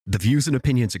The views and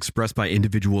opinions expressed by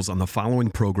individuals on the following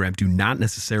program do not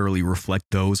necessarily reflect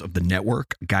those of the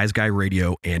network, Guys Guy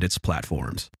Radio, and its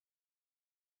platforms.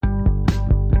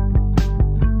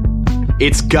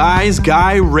 It's Guys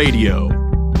Guy Radio.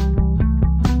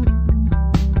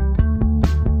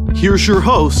 Here's your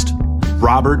host,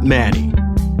 Robert Manni.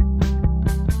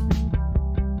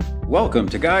 Welcome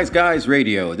to Guys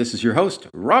Radio. This is your host,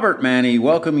 Robert Manni,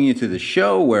 welcoming you to the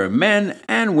show where men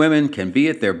and women can be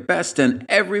at their best and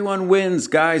everyone wins.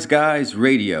 Guys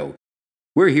Radio.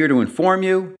 We're here to inform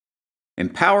you,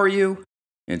 empower you,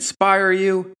 inspire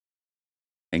you,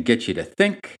 and get you to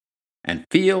think and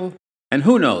feel, and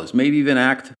who knows, maybe even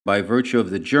act by virtue of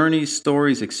the journeys,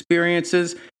 stories,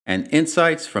 experiences, and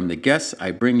insights from the guests I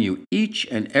bring you each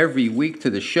and every week to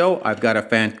the show. I've got a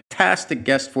fantastic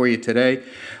guest for you today.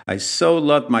 I so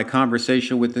loved my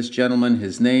conversation with this gentleman.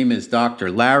 His name is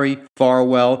Dr. Larry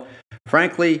Farwell.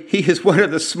 Frankly, he is one of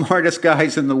the smartest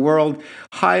guys in the world,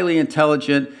 highly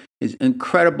intelligent, his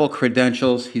incredible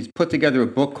credentials. He's put together a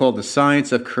book called The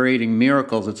Science of Creating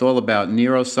Miracles. It's all about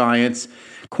neuroscience,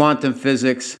 quantum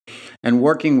physics, and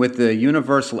working with the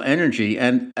universal energy.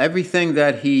 And everything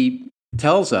that he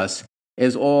tells us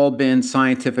has all been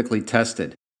scientifically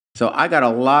tested. So I got a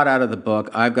lot out of the book.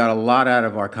 I've got a lot out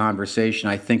of our conversation.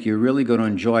 I think you're really going to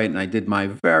enjoy it. And I did my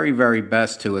very, very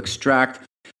best to extract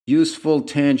useful,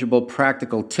 tangible,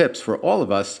 practical tips for all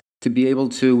of us to be able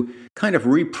to kind of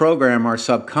reprogram our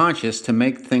subconscious to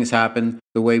make things happen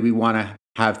the way we want to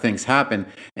have things happen,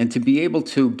 and to be able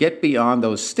to get beyond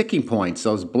those sticking points,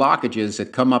 those blockages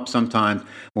that come up sometimes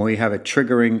when we have a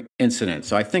triggering incident.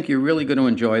 So I think you're really going to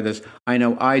enjoy this. I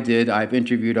know I did. I've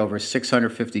interviewed over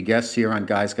 650 guests here on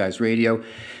Guys Radio.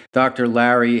 Dr.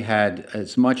 Larry had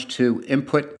as much to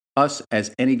input us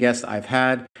as any guest I've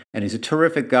had, and he's a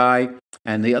terrific guy.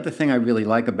 And the other thing I really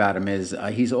like about him is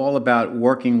he's all about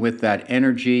working with that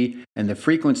energy and the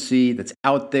frequency that's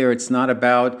out there. It's not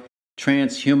about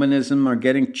transhumanism or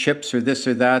getting chips or this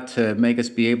or that to make us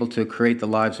be able to create the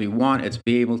lives we want. It's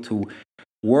be able to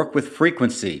work with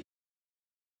frequency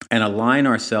and align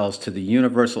ourselves to the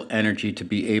universal energy to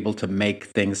be able to make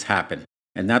things happen.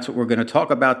 And that's what we're going to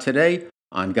talk about today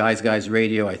on Guys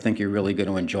Radio. I think you're really going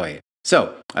to enjoy it.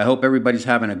 So I hope everybody's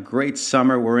having a great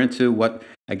summer. We're into what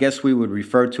I guess we would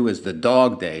refer to as the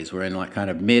dog days. We're in like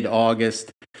kind of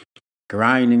mid-August,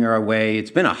 grinding our way. It's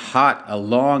been a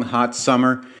long, hot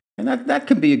summer. And that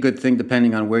can be a good thing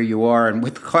depending on where you are. And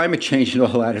with climate change and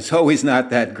all that, it's always not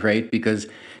that great because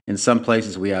in some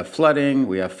places we have flooding,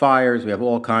 we have fires, we have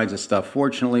all kinds of stuff.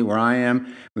 Fortunately, where I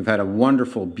am, we've had a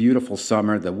wonderful, beautiful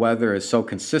summer. The weather is so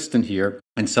consistent here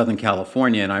in Southern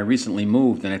California, and I recently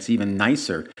moved, and it's even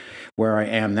nicer where I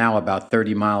am now, about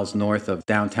 30 miles north of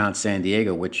downtown San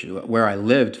Diego, where I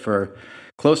lived for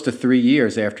close to 3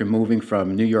 years after moving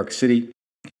from New York City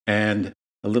and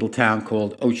a little town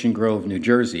called Ocean Grove, New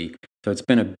Jersey. So it's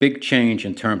been a big change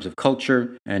in terms of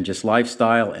culture and just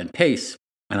lifestyle and pace.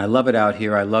 And I love it out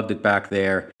here. I loved it back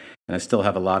there. And I still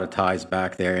have a lot of ties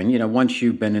back there. And, once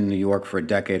you've been in New York for a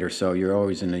decade or so, you're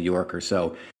always in New York or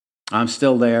so. I'm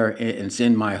still there. It's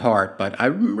in my heart. But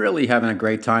I'm really having a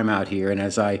great time out here. And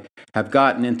as I have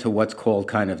gotten into what's called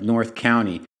kind of North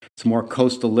County, it's more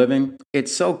coastal living.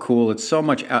 It's so cool. It's so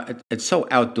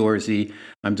outdoorsy.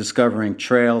 I'm discovering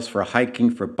trails for hiking,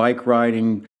 for bike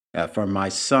riding. For my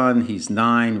son, he's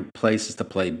 9, places to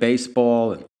play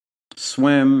baseball and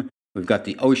swim. We've got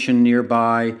the ocean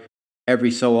nearby.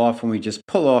 Every so often, we just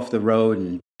pull off the road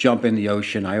and jump in the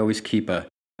ocean. I always keep a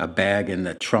bag in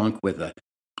the trunk with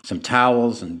some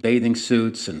towels and bathing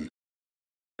suits and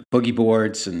boogie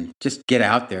boards and just get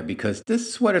out there because this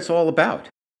is what it's all about.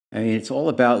 I mean, it's all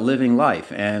about living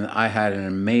life. And I had an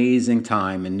amazing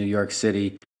time in New York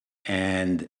City.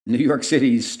 And New York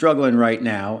City is struggling right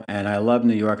now. And I love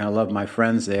New York and I love my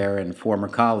friends there and former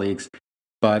colleagues.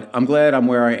 But I'm glad I'm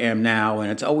where I am now.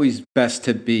 And it's always best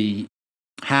to be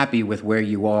happy with where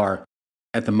you are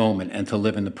at the moment and to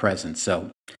live in the present.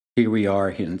 So here we are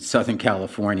in Southern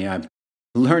California. I'm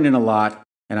learning a lot.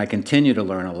 And I continue to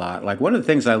learn a lot. Like one of the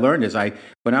things I learned is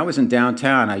when I was in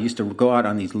downtown, I used to go out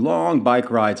on these long bike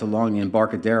rides along the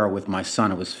Embarcadero with my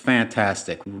son. It was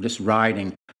fantastic. We were just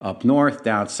riding up north,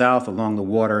 down south, along the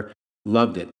water.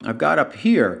 Loved it. I've got up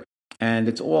here, and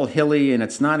it's all hilly, and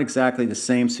it's not exactly the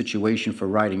same situation for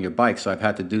riding your bike. So I've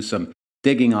had to do some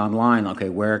digging online. Okay,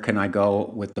 where can I go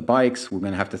with the bikes? We're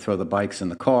going to have to throw the bikes in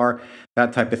the car,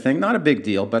 that type of thing. Not a big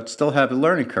deal, but still have a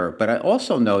learning curve. But I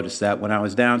also noticed that when I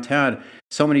was downtown,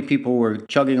 so many people were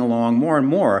chugging along more and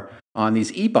more on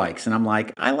these e-bikes. And I'm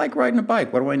like, I like riding a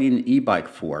bike. What do I need an e-bike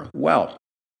for? Well,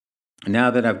 now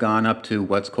that I've gone up to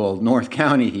what's called North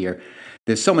County here,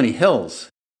 there's so many hills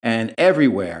And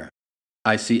everywhere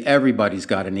I see everybody's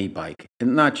got an e-bike.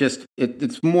 And not just,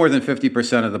 it's more than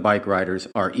 50% of the bike riders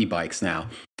are e-bikes now.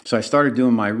 So I started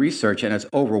doing my research, and it's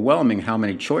overwhelming how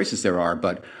many choices there are.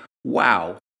 But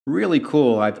wow, really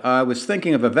cool. I was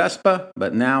thinking of a Vespa,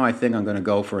 but now I think I'm going to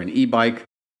go for an e-bike,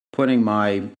 putting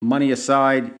my money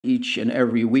aside each and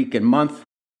every week and month.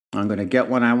 I'm going to get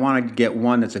one. I want to get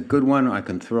one that's a good one. I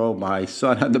can throw my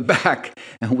son on the back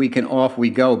and off we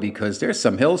go, because there's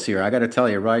some hills here. I got to tell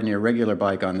you, riding your regular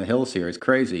bike on the hills here is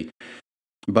crazy.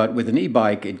 But with an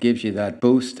e-bike, it gives you that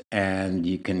boost, and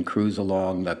you can cruise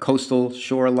along the coastal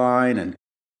shoreline and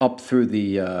up through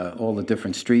the all the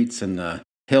different streets and the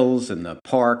hills and the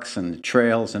parks and the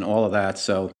trails and all of that.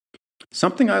 So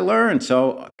something I learned.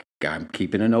 So I'm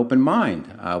keeping an open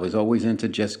mind. I was always into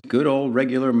just good old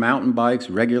regular mountain bikes,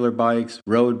 road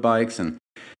bikes, and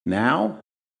now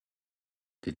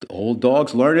the old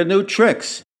dog's learning new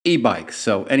tricks, e-bikes.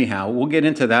 So anyhow, we'll get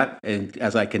into that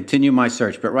as I continue my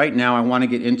search. But right now, I want to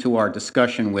get into our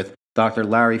discussion with Dr.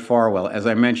 Larry Farwell. As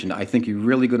I mentioned, I think you're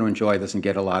really going to enjoy this and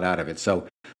get a lot out of it. So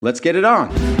let's get it on.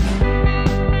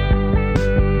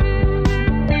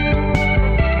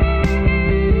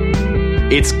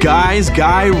 It's Guys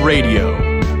Guy Radio.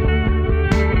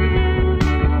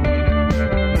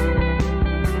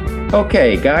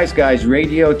 Okay, Guys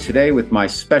Radio today with my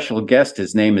special guest.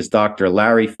 His name is Dr.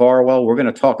 Larry Farwell. We're going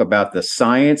to talk about the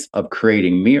science of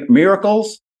creating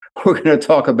miracles. We're going to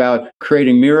talk about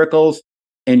creating miracles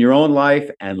in your own life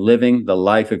and living the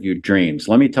life of your dreams.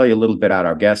 Let me tell you a little bit about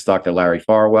our guest, Dr. Larry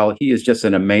Farwell. He is just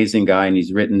an amazing guy, and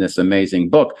he's written this amazing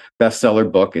book, bestseller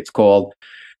book. It's called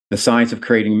The Science of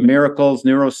Creating Miracles,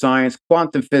 Neuroscience,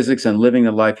 Quantum Physics, and Living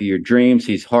the Life of Your Dreams.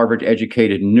 He's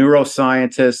Harvard-educated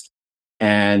neuroscientist,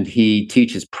 and he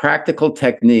teaches practical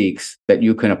techniques that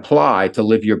you can apply to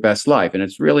live your best life. And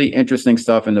it's really interesting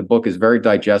stuff, and the book is very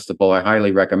digestible. I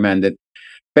highly recommend it.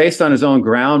 Based on his own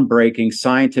groundbreaking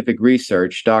scientific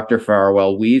research, Dr.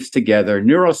 Farwell weaves together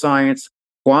neuroscience,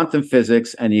 quantum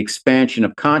physics, and the expansion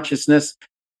of consciousness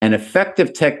and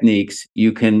effective techniques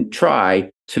you can try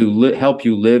to help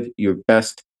you live your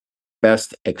best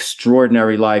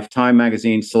extraordinary life. Time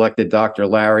magazine selected Dr.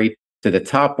 Larry to the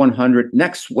top 100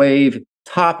 next wave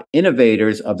top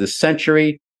innovators of the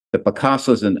century, the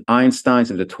Picassos and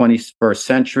Einsteins of the 21st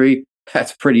century.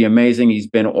 That's pretty amazing. He's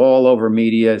been all over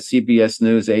media, CBS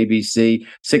News, ABC,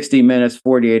 60 Minutes,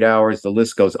 48 Hours. The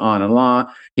list goes on and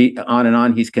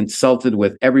on. He's consulted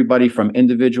with everybody from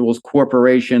individuals,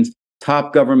 corporations,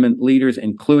 top government leaders,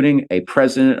 including a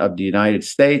president of the United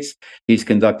States. He's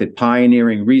conducted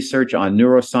pioneering research on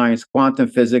neuroscience, quantum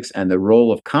physics, and the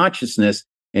role of consciousness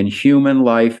in human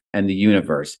life and the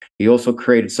universe. He also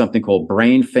created something called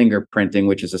brain fingerprinting,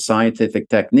 which is a scientific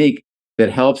technique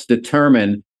that helps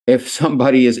determine if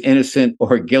somebody is innocent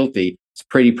or guilty. It's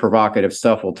pretty provocative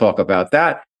stuff. We'll talk about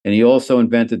that. And he also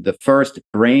invented the first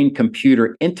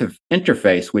brain-computer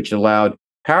interface, which allowed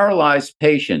paralyzed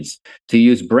patients to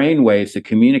use brain waves to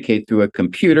communicate through a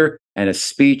computer and a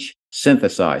speech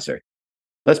synthesizer.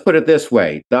 Let's put it this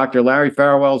way. Dr. Larry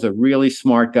Farwell is a really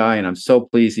smart guy, and I'm so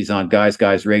pleased he's on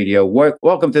Guys Radio.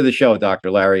 Welcome to the show, Dr.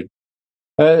 Larry.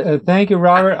 Thank you,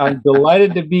 Robert. I'm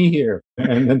delighted to be here,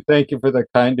 and thank you for the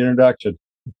kind introduction.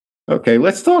 Okay,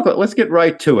 let's get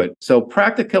right to it. So,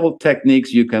 practical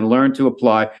techniques you can learn to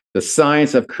apply. The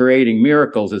Science of Creating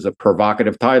Miracles is a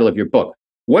provocative title of your book.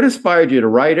 What inspired you to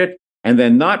write it and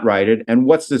then not write it, and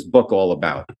what's this book all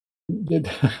about?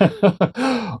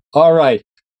 All right.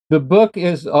 The book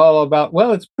is all about,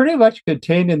 well, it's pretty much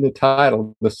contained in the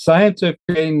title, The Science of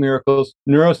Creating Miracles,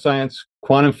 Neuroscience,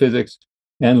 Quantum Physics,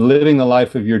 and Living the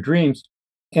Life of Your Dreams.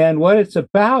 And what it's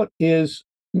about is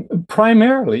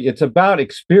primarily, it's about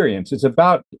experience. It's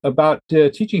about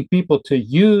teaching people to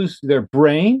use their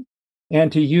brain and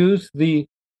to use the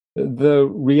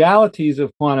realities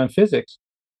of quantum physics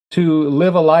to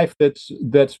live a life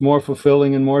that's more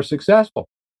fulfilling and more successful.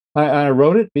 I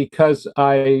wrote it because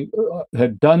I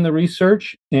had done the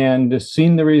research and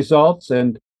seen the results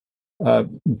and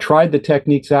tried the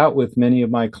techniques out with many of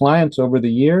my clients over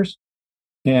the years.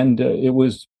 And it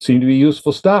seemed to be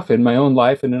useful stuff in my own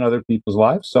life and in other people's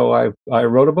lives. So I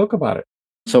wrote a book about it.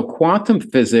 So quantum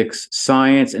physics,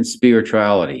 science, and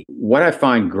spirituality. What I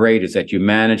find great is that you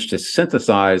manage to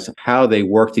synthesize how they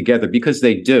work together, because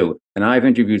they do. And I've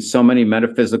interviewed so many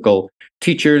metaphysical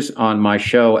teachers on my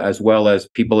show, as well as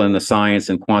people in the science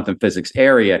and quantum physics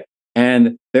area.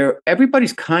 And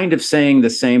everybody's kind of saying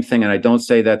the same thing. And I don't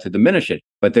say that to diminish it,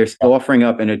 but they're offering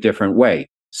up in a different way.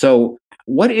 So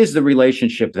what is the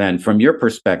relationship then, from your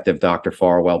perspective, Dr.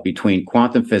 Farwell, between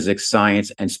quantum physics,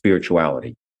 science, and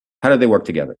spirituality? How do they work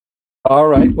together? All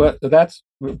right. Well, that's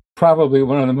probably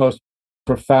one of the most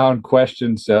profound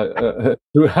questions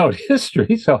throughout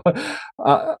history. So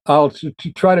I'll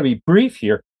try to be brief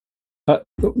here. I'm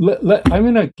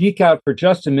going to geek out for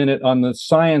just a minute on the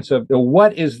science of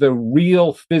what is the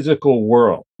real physical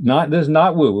world. This is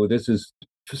not woo-woo. This is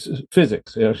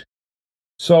physics.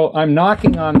 So I'm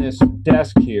knocking on this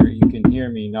desk here. You can hear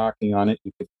me knocking on it.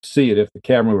 You could see it if the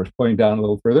camera was pointing down a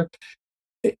little further.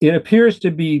 It appears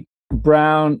to be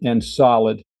brown and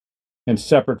solid and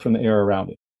separate from the air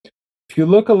around it. If you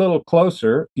look a little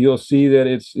closer, you'll see that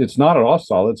it's not at all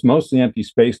solid. It's mostly empty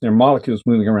space. There are molecules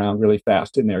moving around really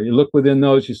fast in there. You look within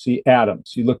those, you see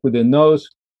atoms. You look within those,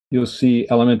 you'll see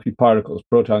elementary particles,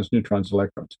 protons, neutrons,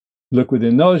 electrons. You look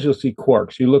within those, you'll see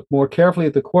quarks. You look more carefully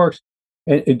at the quarks,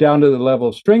 and down to the level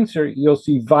of strings here, you'll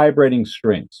see vibrating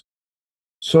strings.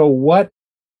 So what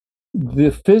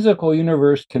the physical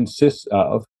universe consists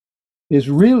of is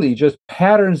really just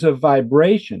patterns of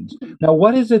vibrations. Now,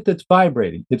 what is it that's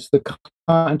vibrating? It's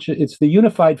the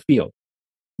unified field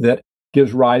that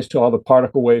gives rise to all the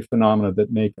particle wave phenomena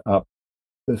that make up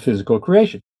the physical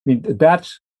creation. I mean,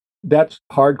 that's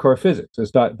hardcore physics.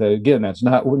 It's not that's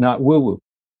not woo-woo.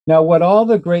 Now, what all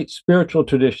the great spiritual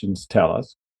traditions tell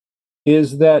us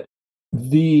is that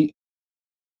the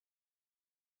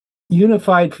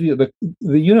unified field,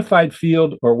 the unified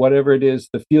field, or whatever it is,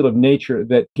 the field of nature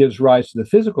that gives rise to the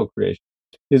physical creation,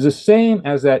 is the same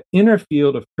as that inner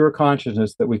field of pure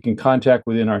consciousness that we can contact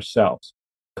within ourselves.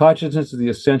 Consciousness is the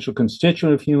essential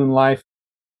constituent of human life.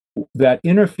 That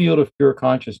inner field of pure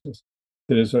consciousness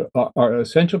that is our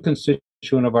essential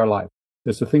constituent of our life.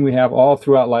 That's the thing we have all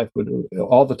throughout life,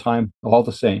 all the time, all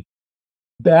the same.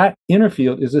 That inner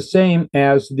field is the same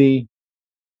as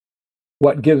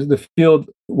what gives the field,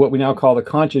 what we now call the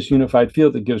conscious unified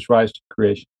field that gives rise to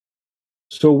creation.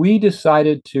 So we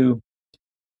decided to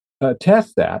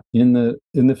test that in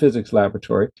the physics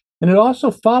laboratory, and it also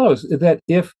follows that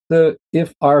if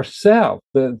our self,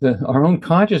 our own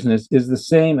consciousness, is the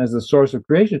same as the source of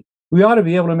creation, we ought to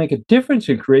be able to make a difference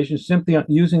in creation simply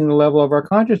using the level of our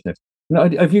consciousness. Now,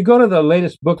 if you go to the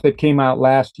latest book that came out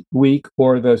last week,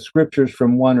 or the scriptures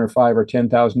from 1 or 5 or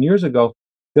 10,000 years ago,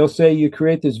 they'll say you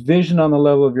create this vision on the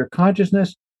level of your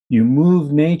consciousness, you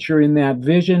move nature in that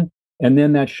vision, and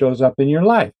then that shows up in your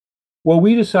life. Well,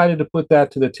 we decided to put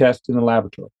that to the test in the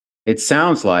laboratory. It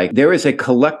sounds like there is a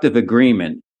collective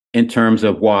agreement in terms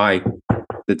of why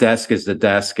the desk is the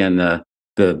desk and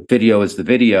the video is the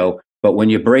video. But when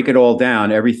you break it all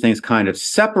down, everything's kind of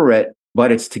separate, but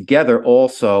it's together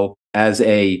also as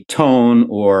a tone,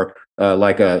 or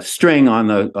like a string on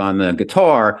the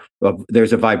guitar.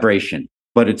 There's a vibration,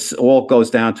 but it's all goes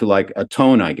down to like a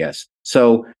tone, I guess.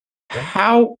 So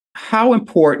how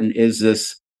important is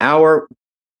this, our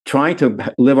trying to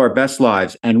live our best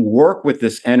lives and work with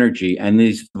this energy and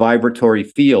these vibratory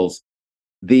fields,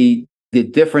 the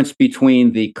difference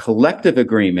between the collective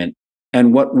agreement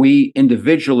and what we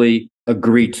individually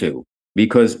agree to?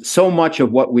 Because so much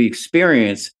of what we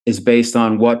experience is based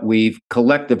on what we've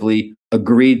collectively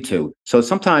agreed to. So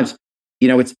sometimes,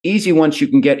 it's easy once you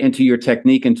can get into your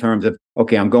technique in terms of,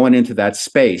 okay, I'm going into that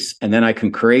space and then I can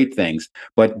create things.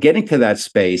 But getting to that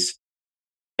space,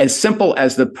 as simple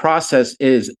as the process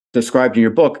is described in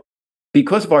your book,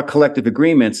 because of our collective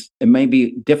agreements, it may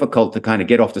be difficult to kind of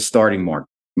get off the starting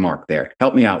mark there.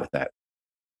 Help me out with that.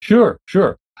 Sure.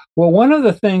 Well, one of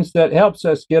the things that helps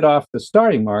us get off the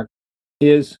starting mark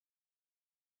is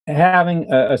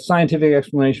having a scientific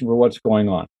explanation for what's going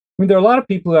on. I mean, there are a lot of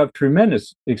people who have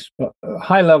tremendous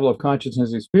high level of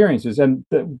consciousness experiences, and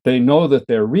they know that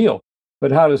they're real,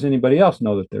 but how does anybody else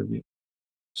know that they're real?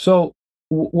 So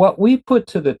what we put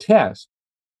to the test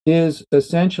is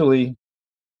essentially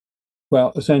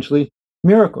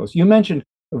miracles. You mentioned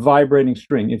a vibrating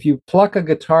string. If you pluck a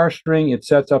guitar string, it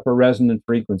sets up a resonant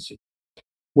frequency.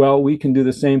 Well, we can do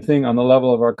the same thing on the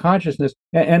level of our consciousness.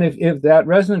 And if that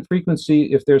resonant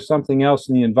frequency, if there's something else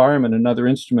in the environment, another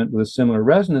instrument with a similar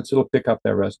resonance, it'll pick up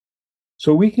that resonance.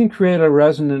 So we can create a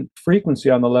resonant frequency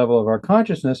on the level of our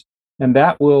consciousness, and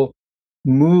that will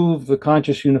move the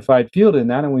conscious unified field in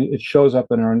that, and it shows up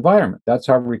in our environment. That's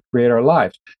how we create our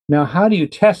lives. Now, how do you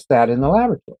test that in the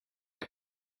laboratory?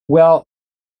 Well,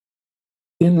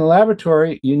 in the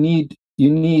laboratory, you need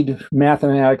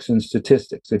mathematics and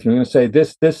statistics. If you're going to say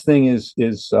this thing is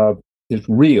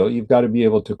real, you've got to be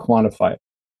able to quantify it.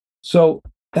 So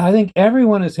I think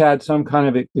everyone has had some kind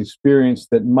of experience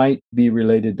that might be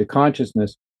related to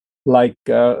consciousness. Like,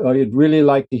 I'd really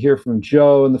like to hear from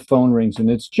Joe, and the phone rings,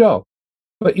 and it's Joe.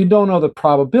 But you don't know the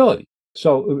probability.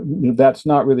 So that's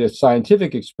not really a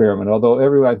scientific experiment, although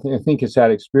everyone I think has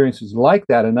had experiences like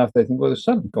that enough, they think, well, there's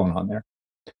something going on there.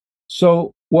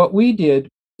 So what we did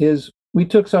is we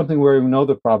took something where we know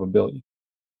the probability.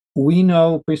 We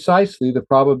know precisely the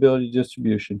probability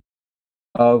distribution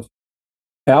of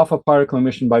alpha particle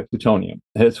emission by plutonium.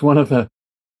 It's one of the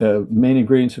main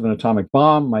ingredients of an atomic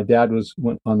bomb. My dad was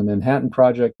on the Manhattan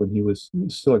Project when he was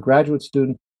still a graduate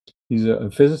student. He's a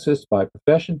physicist by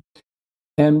profession.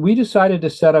 And we decided to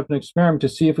set up an experiment to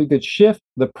see if we could shift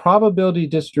the probability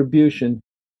distribution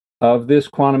of this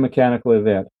quantum mechanical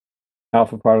event,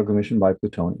 alpha particle emission by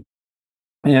plutonium.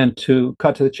 And to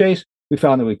cut to the chase, we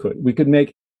found that we could. We could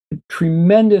make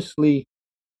tremendously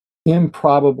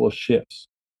improbable shifts.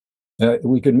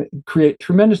 We could create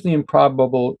tremendously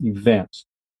improbable events.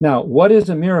 Now, what is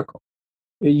a miracle?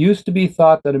 It used to be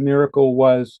thought that a miracle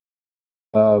was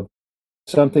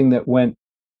something that went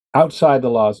outside the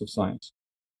laws of science.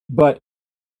 But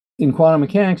in quantum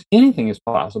mechanics, anything is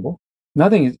possible.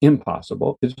 Nothing is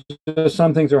impossible. It's just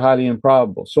some things are highly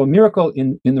improbable. So a miracle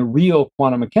in the real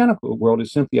quantum mechanical world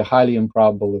is simply a highly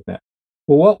improbable event.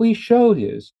 Well, what we showed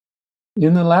is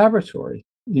in the laboratory,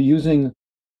 using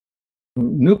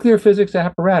nuclear physics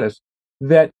apparatus,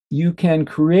 that you can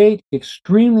create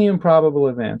extremely improbable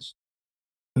events,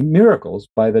 miracles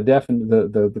by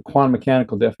the quantum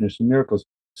mechanical definition of miracles,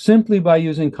 simply by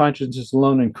using consciousness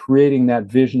alone and creating that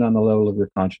vision on the level of your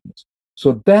consciousness.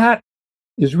 So that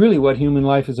is really what human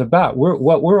life is about.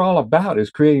 What we're all about is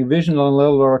creating vision on the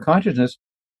level of our consciousness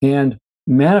and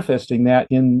manifesting that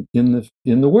in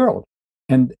the world.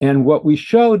 And what we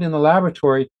showed in the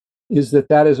laboratory is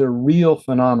that is a real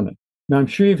phenomenon. Now, I'm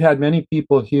sure you've had many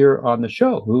people here on the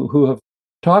show who have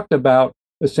talked about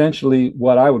essentially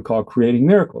what I would call creating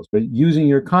miracles, but using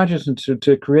your consciousness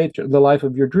to create the life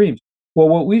of your dreams. Well,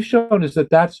 what we've shown is that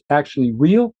that's actually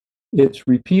real, it's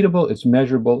repeatable, it's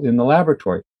measurable in the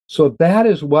laboratory. So that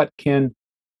is what can,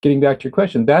 getting back to your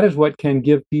question, that is what can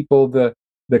give people the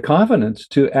confidence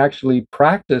to actually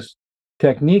practice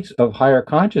techniques of higher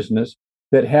consciousness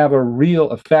that have a real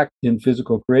effect in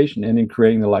physical creation and in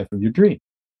creating the life of your dream.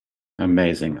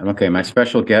 Amazing. Okay, my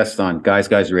special guest on Guys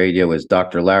Guys Radio is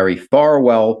Dr. Larry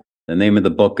Farwell. The name of the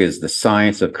book is The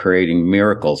Science of Creating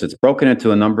Miracles. It's broken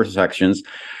into a number of sections.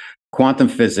 Quantum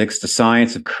physics, the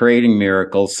science of creating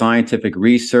miracles, scientific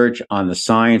research on the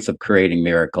science of creating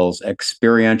miracles,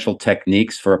 experiential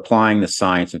techniques for applying the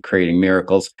science of creating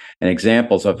miracles, and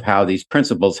examples of how these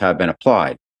principles have been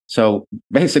applied. So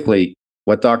basically,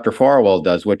 what Dr. Farwell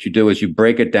does, what you do is you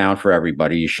break it down for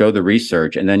everybody, you show the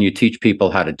research, and then you teach people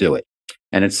how to do it.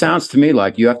 And it sounds to me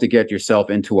like you have to get yourself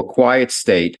into a quiet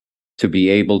state to be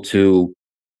able to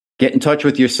get in touch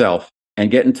with yourself and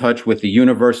get in touch with the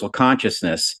universal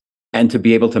consciousness and to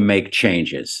be able to make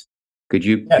changes. Could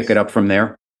you pick it up from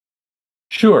there?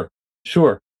 Sure.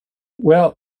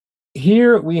 Well,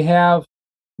 here we have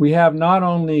not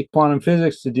only quantum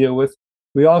physics to deal with,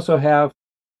 we also have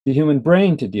the human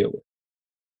brain to deal with.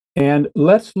 And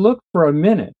let's look for a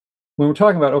minute when we're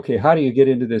talking about, okay, how do you get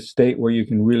into this state where you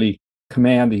can really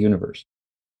command the universe?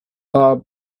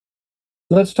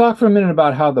 Let's talk for a minute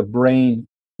about how the brain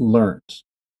learns.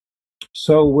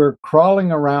 So we're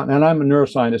crawling around, and I'm a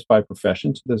neuroscientist by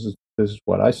profession, so this is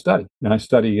what I study. And I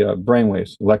study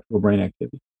brainwaves, electrical brain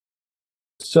activity.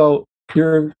 So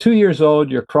you're 2 years old,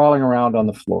 you're crawling around on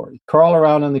the floor. You crawl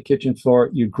around on the kitchen floor,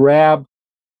 you grab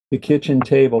the kitchen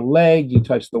table leg, you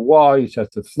touch the wall, you touch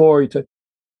the floor,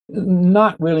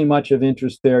 not really much of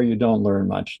interest there, you don't learn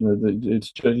much.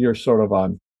 It's just, you're sort of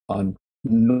on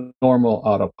normal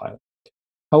autopilot.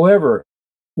 However,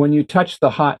 when you touch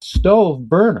the hot stove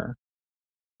burner,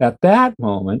 at that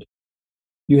moment,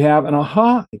 you have an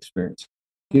aha experience.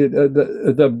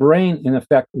 The brain, in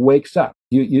effect, wakes up.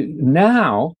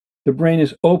 Now the brain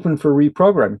is open for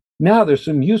reprogramming. Now there's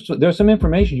some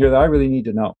information here that I really need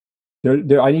to know.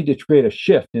 I need to create a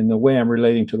shift in the way I'm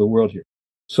relating to the world here.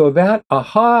 So that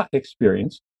aha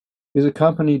experience is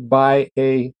accompanied by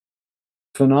a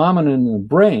phenomenon in the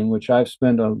brain, which I've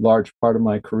spent a large part of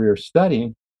my career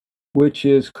studying, which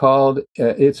is called,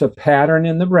 it's a pattern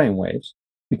in the brainwaves,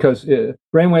 because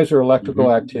brainwaves are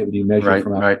electrical activity measured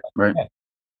from outside. Right.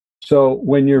 So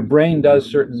when your brain does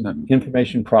certain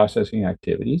information processing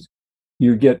activities,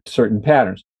 you get certain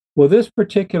patterns. Well, this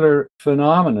particular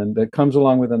phenomenon that comes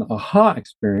along with an aha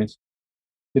experience,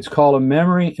 it's called a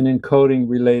memory and encoding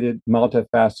related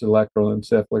multifaceted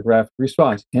electroencephalographic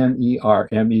response, MER,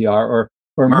 or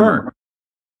murmur.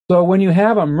 So when you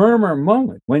have a murmur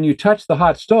moment, when you touch the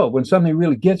hot stove, when something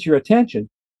really gets your attention,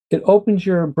 it opens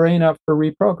your brain up for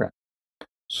reprogramming.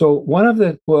 So one of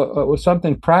the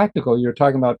something practical, you're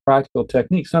talking about practical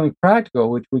techniques, something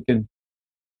practical which we can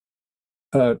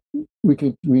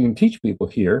teach people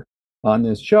here on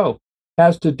this show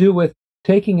has to do with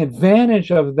taking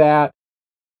advantage of that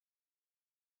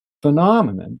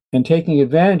phenomenon and taking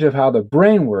advantage of how the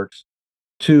brain works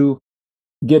to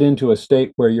get into a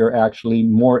state where you're actually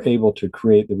more able to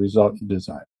create the result you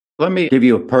desire. Let me give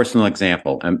you a personal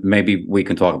example, and maybe we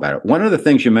can talk about it. One of the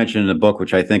things you mentioned in the book,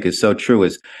 which I think is so true,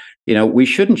 is, we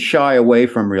shouldn't shy away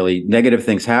from really negative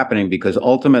things happening, because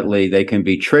ultimately they can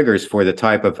be triggers for the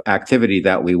type of activity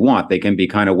that we want. They can be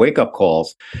kind of wake-up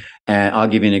calls. And I'll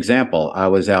give you an example. I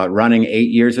was out running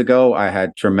 8 years ago. I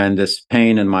had tremendous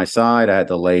pain in my side. I had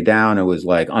to lay down. It was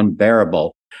like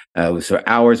unbearable. It was for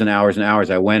hours and hours and hours.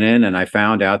 I went in and I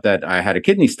found out that I had a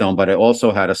kidney stone, but I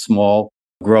also had a small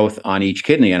growth on each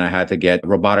kidney, and I had to get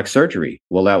robotic surgery.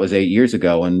 Well, that was 8 years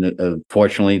ago. And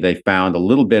fortunately, they found a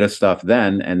little bit of stuff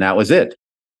then, and that was it.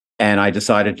 And I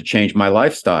decided to change my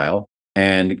lifestyle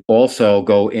and also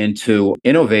go into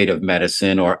innovative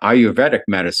medicine or Ayurvedic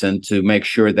medicine to make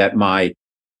sure that my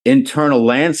internal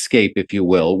landscape, if you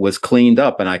will, was cleaned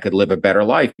up and I could live a better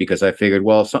life, because I figured,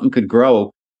 well, if something could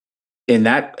grow in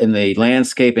the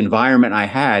landscape environment I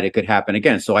had, it could happen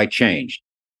again. So I changed.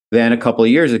 Then a couple of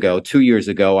years ago, 2 years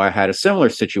ago, I had a similar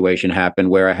situation happen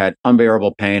where I had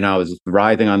unbearable pain. I was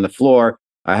writhing on the floor.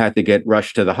 I had to get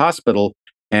rushed to the hospital,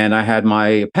 and I had my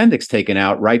appendix taken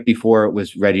out right before it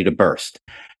was ready to burst.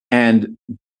 And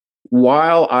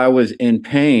while I was in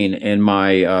pain in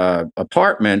my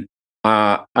apartment,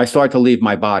 I started to leave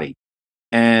my body.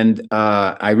 And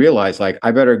I realized, like,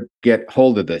 I better get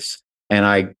hold of this. And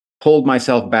I pulled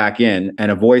myself back in, and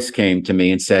a voice came to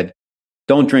me and said,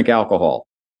 "Don't drink alcohol."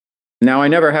 Now, I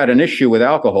never had an issue with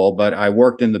alcohol, but I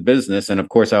worked in the business, and of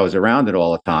course I was around it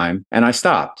all the time, and I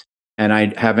stopped. And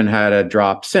I haven't had a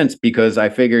drop since, because I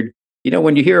figured,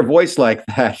 when you hear a voice like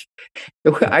that,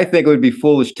 I think it would be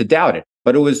foolish to doubt it.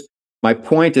 But my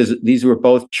point is, these were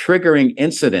both triggering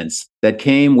incidents that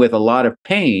came with a lot of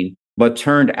pain, but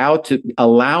turned out to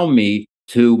allow me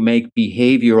to make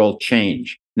behavioral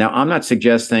change. Now, I'm not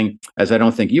suggesting, as I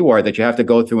don't think you are, that you have to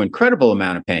go through an incredible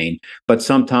amount of pain, but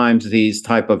sometimes these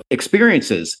type of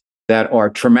experiences that are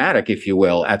traumatic, if you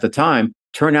will, at the time,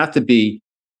 turn out to be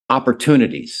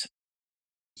opportunities.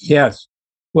 Yes.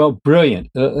 Well, brilliant.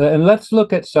 And let's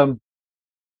look at some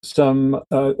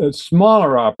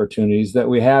smaller opportunities that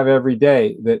we have every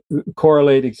day that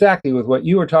correlate exactly with what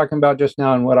you were talking about just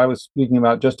now and what I was speaking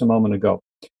about just a moment ago.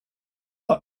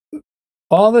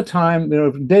 All the time,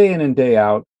 day in and day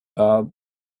out,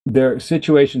 there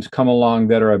situations come along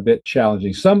that are a bit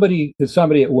challenging. Somebody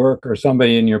at work or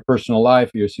somebody in your personal life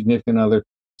or your significant other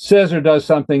says or does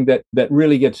something that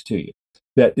really gets to you,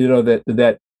 that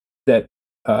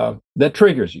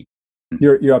triggers you.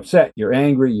 You're upset, you're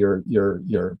angry,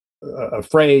 you're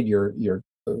afraid, you're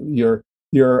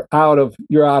out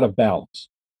of balance.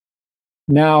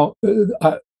 Now,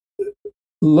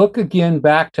 look again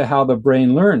back to how the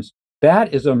brain learns.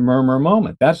 That is a murmur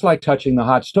moment. That's like touching the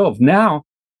hot stove. Now,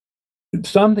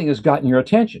 something has gotten your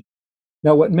attention.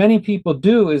 Now, what many people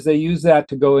do is they use that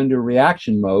to go into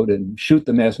reaction mode and shoot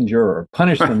the messenger or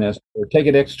punish the messenger or take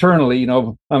it externally.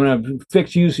 I'm going to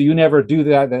fix you so you never do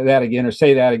that again or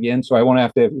say that again, so I won't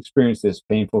have to experience this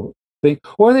painful thing.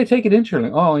 Or they take it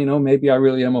internally. Oh, maybe I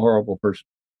really am a horrible person.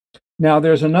 Now,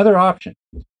 there's another option,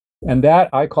 and that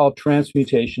I call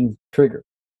transmutation trigger.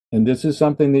 And this is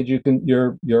something that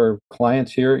your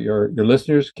clients here, your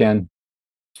listeners can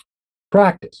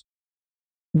practice.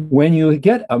 When you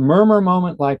get a murmur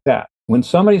moment like that, when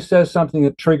somebody says something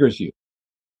that triggers you,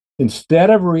 instead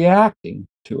of reacting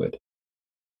to it,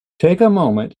 take a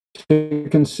moment to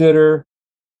consider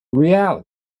reality.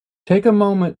 Take a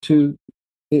moment to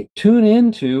tune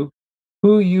into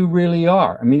who you really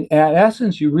are. I mean, at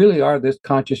essence, you really are this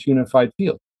conscious unified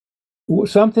field. When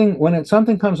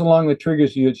something comes along that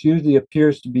triggers you, it usually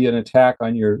appears to be an attack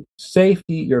on your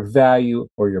safety, your value,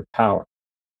 or your power.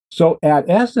 So at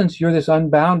essence, you're this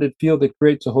unbounded field that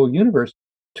creates a whole universe.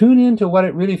 Tune into what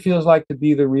it really feels like to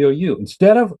be the real you.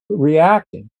 Instead of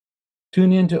reacting,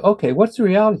 tune into, okay, what's the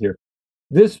reality here?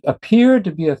 This appeared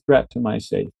to be a threat to my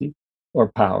safety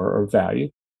or power or value,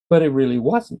 but it really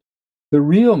wasn't. The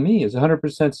real me is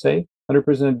 100% safe,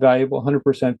 100% valuable,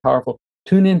 100% powerful.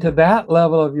 Tune into that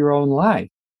level of your own life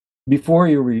before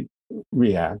you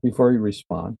react, before you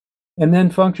respond, and then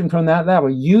function from that level.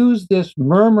 Use this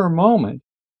murmur moment,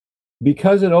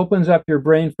 because it opens up your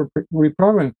brain for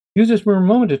reprogramming. Use this murmur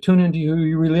moment to tune into who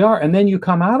you really are. And then you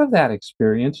come out of that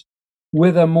experience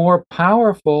with a more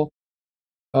powerful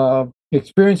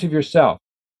experience of yourself.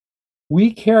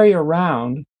 We carry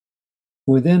around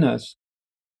within us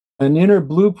an inner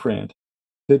blueprint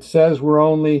that says we're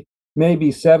only maybe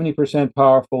 70%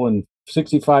 powerful and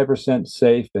 65%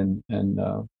 safe and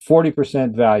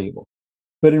 40% valuable.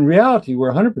 But in reality,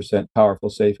 we're 100% powerful,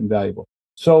 safe, and valuable.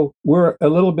 So we're a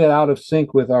little bit out of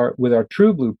sync with our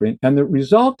true blueprint. And the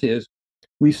result is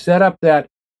we set up that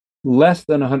less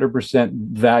than 100%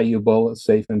 valuable,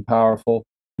 safe, and powerful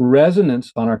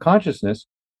resonance on our consciousness.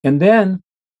 And then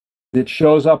it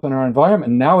shows up in our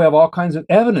environment. And now we have all kinds of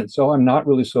evidence. Oh, I'm not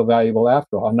really so valuable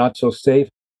after all. I'm not so safe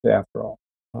after all.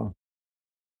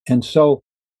 And so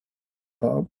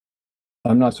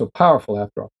I'm not so powerful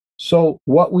after all. So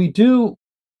what we do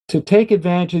to take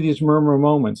advantage of these murmur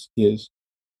moments is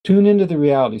tune into the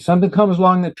reality. Something comes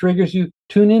along that triggers you,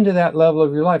 tune into that level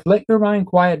of your life. Let your mind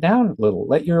quiet down a little.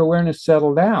 Let your awareness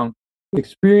settle down.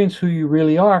 Experience who you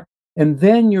really are. And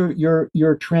then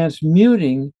you're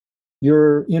transmuting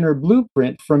your inner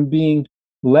blueprint from being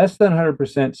less than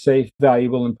 100% safe,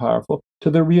 valuable, and powerful to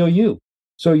the real you.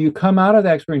 So you come out of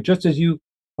that experience, just as you,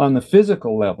 on the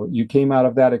physical level, you came out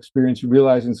of that experience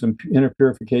realizing some inner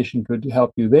purification could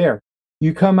help you there.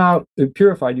 You come out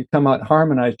purified, you come out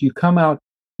harmonized, you come out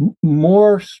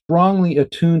more strongly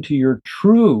attuned to your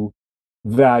true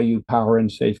value, power,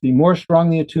 and safety, more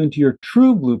strongly attuned to your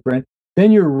true blueprint.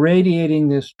 Then you're radiating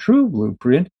this true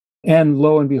blueprint, and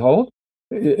lo and behold,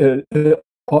 in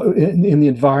the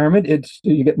environment,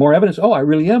 you get more evidence. Oh, I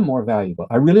really am more valuable.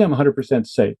 I really am 100%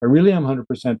 safe. I really am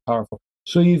 100% powerful.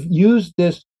 So you've used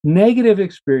this negative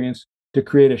experience to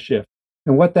create a shift.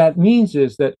 And what that means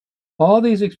is that all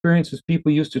these experiences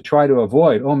people used to try to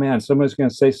avoid, oh man, somebody's going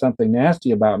to say something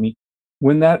nasty about me.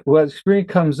 When that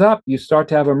experience comes up, you start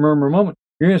to have a murmur moment.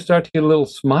 You're going to start to get a little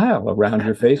smile around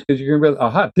your face because you're going to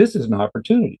realize, aha, this is an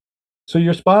opportunity. So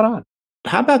you're spot on.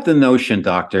 How about the notion,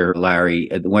 Dr. Larry,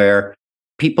 where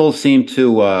people seem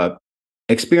to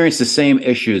experience the same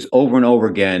issues over and over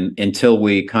again until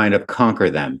we kind of conquer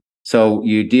them? So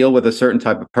you deal with a certain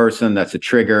type of person, that's a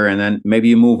trigger, and then maybe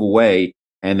you move away,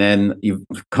 and then you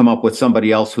come up with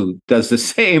somebody else who does the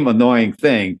same annoying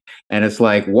thing. And it's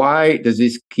like, why does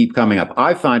this keep coming up?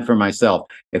 I find for myself,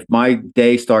 if my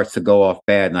day starts to go off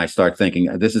bad and I start thinking,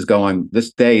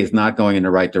 this day is not going in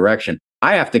the right direction,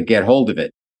 I have to get hold of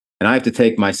it. And I have to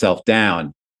take myself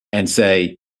down and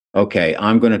say, okay,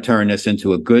 I'm going to turn this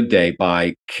into a good day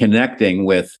by connecting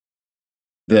with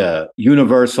the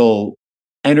universal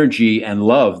energy and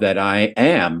love that I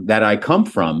am, that I come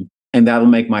from, and that'll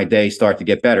make my day start to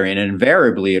get better. And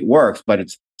invariably it works, but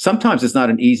sometimes it's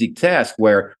not an easy task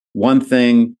where one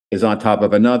thing is on top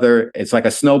of another. It's like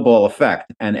a snowball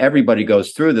effect. And everybody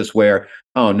goes through this where,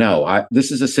 oh no,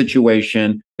 this is a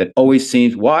situation that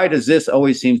why does this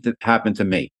always seem to happen to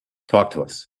me? Talk to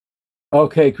us.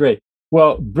 Okay, great.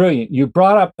 Well, brilliant. You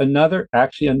brought up another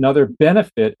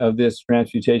benefit of this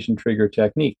transmutation trigger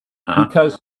technique,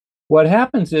 because what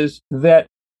happens is that,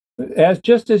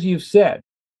 just as you've said,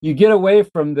 you get away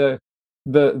from the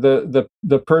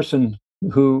person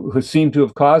who seemed to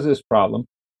have caused this problem.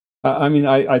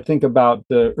 I think about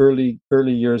the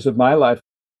early years of my life.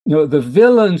 You know, the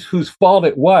villains whose fault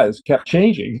it was kept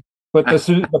changing, but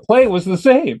the play was the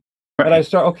same. But I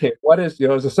start, okay, what is,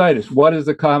 as a scientist, what is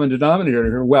the common denominator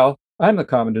here? Well, I'm the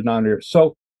common denominator.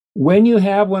 So when you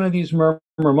have one of these murmur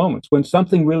moments, when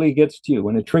something really gets to you,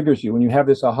 when it triggers you, when you have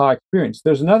this aha experience,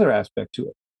 there's another aspect to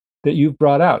it that you've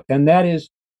brought out. And that is,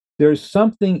 there's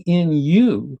something in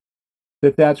you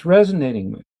that's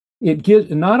resonating with. It gives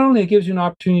you an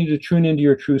opportunity to tune into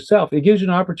your true self. It gives you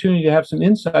an opportunity to have some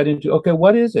insight into, okay,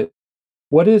 what is it?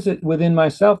 What is it within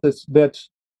myself that's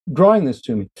drawing this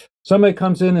to me? Somebody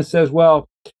comes in and says, well,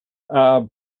 I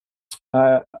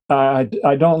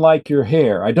don't like your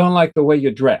hair. I don't like the way you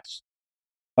dress.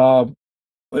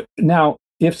 Now,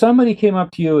 if somebody came up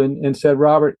to you and said,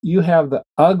 Robert, you have the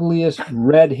ugliest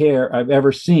red hair I've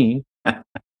ever seen,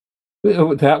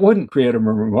 that wouldn't create a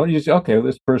murmur. You say, okay,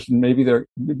 this person, maybe they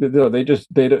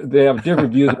have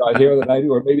different views about hair than I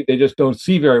do, or maybe they just don't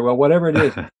see very well, whatever it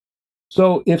is.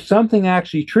 So if something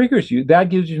actually triggers you, that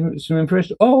gives you some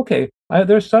information. Oh, okay,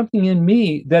 there's something in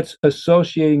me that's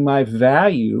associating my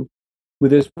value with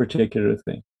this particular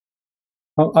thing.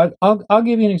 I'll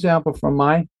give you an example from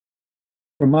my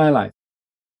life.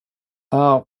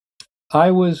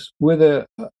 I was with a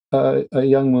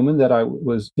young woman that I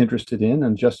was interested in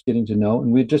and just getting to know,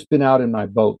 and we'd just been out in my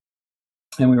boat,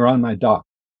 and we were on my dock,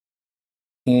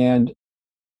 and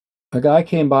a guy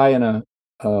came by in a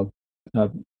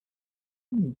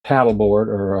paddleboard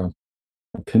or a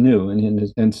canoe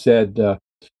and said,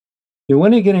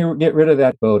 when are you going to get rid of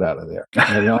that boat out of there?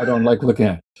 I don't like looking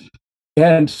at it.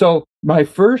 And so my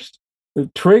first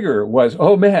trigger was,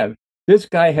 oh man, this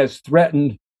guy has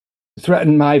threatened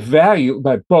my value,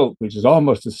 my boat, which is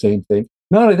almost the same thing.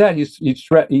 Not only that,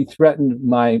 he threatened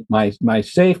my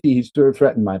safety. He's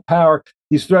threatened my power.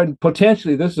 he's threatened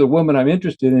potentially. This is a woman I'm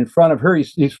interested in front of her.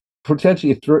 He's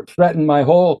potentially threatened my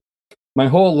whole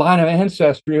line of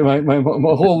ancestry, my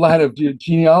whole line of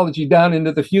genealogy down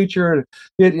into the future.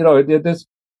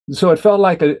 So it felt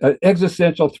like an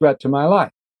existential threat to my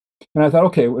life. And I thought,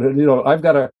 okay,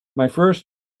 my first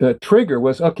trigger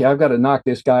was, okay, I've got to knock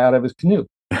this guy out of his canoe.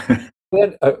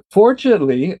 But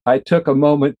fortunately, I took a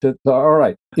moment to, all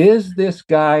right, is this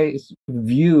guy's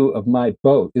view of my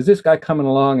boat, is this guy coming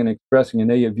along and expressing a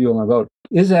negative view of my boat,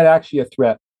 is that actually a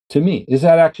threat to me? Is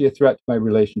that actually a threat to my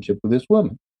relationship with this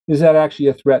woman? Is that actually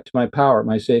a threat to my power,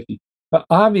 my safety?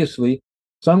 Obviously,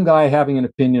 some guy having an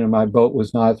opinion of my boat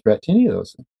was not a threat to any of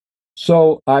those things.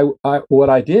 So what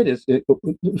I did is,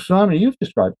 Swami, you've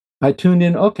described, I tuned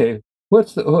in, okay,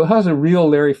 how's a real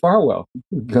Larry Farwell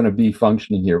going to be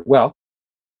functioning here? Well,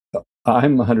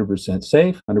 I'm 100%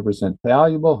 safe, 100%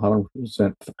 valuable,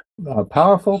 100%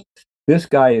 powerful. This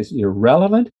guy is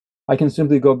irrelevant. I can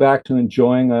simply go back to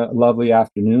enjoying a lovely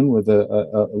afternoon with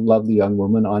a lovely young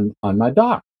woman on my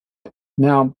dock.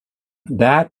 Now,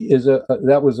 that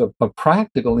was a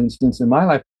practical instance in my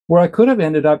life where I could have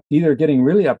ended up either getting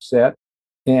really upset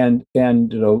and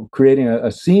creating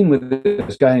a scene with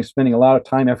this guy and spending a lot of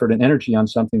time, effort, and energy on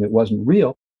something that wasn't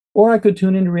real, or I could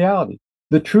tune into reality.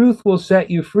 The truth will set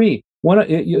you free.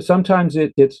 Sometimes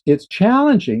it's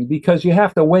challenging because you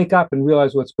have to wake up and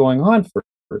realize what's going on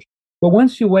first. But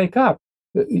once you wake up,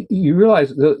 you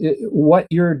realize what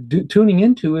you're tuning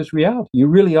into is reality. You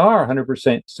really are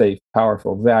 100% safe,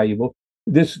 powerful, valuable.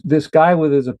 This guy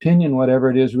with his opinion,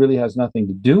 whatever it is, really has nothing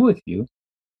to do with you.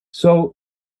 So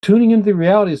tuning into the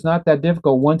reality is not that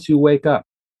difficult once you wake up.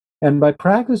 And by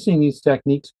practicing these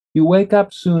techniques, you wake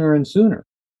up sooner and sooner.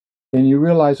 And you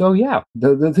realize, oh yeah,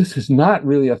 this is not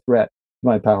really a threat to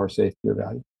my power, safety, or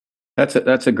value.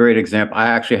 That's a great example. I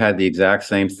actually had the exact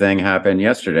same thing happen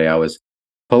yesterday. I was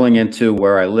pulling into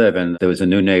where I live, and there was a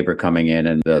new neighbor coming in,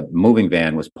 and the moving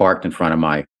van was parked in front of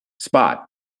my spot.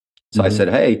 So I said,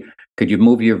 "Hey, could you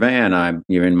move your van?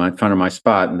 You're in front of my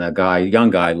spot." And the young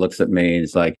guy, looks at me and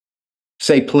he's like,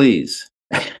 "Say please."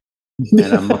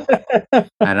 and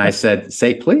I said,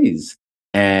 "Say please."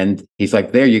 And he's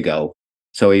like, "There you go."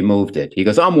 So he moved it. He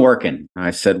goes, "I'm working."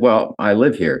 I said, "Well, I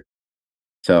live here,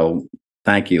 so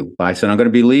thank you." I said, "I'm going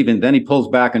to be leaving." Then he pulls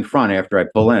back in front after I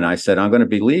pull in. I said, "I'm going to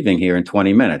be leaving here in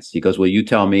 20 minutes. He goes, "Well, you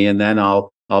tell me, and then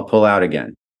I'll pull out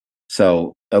again."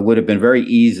 So it would have been very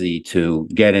easy to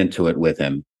get into it with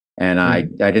him. And I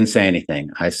didn't say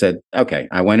anything. I said, okay.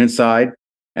 I went inside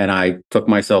and I took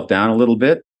myself down a little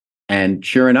bit. And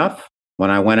sure enough, when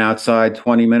I went outside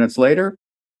 20 minutes later,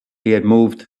 he had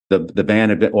moved, the van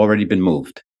had already been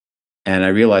moved. And I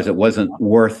realized it wasn't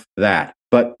worth that.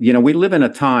 But, we live in a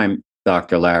time,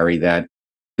 Dr. Larry, that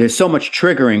there's so much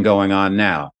triggering going on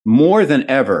now, more than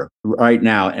ever right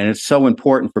now. And it's so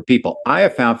important for people. I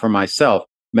have found for myself,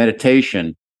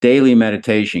 meditation, daily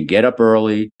meditation, get up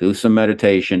early, do some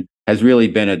meditation, has really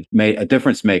been a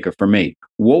difference maker for me.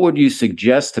 What would you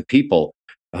suggest to people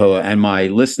and my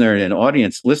listeners and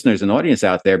audience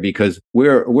out there? Because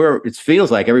it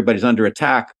feels like everybody's under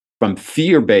attack from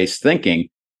fear-based thinking,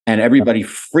 and everybody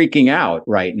freaking out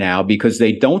right now because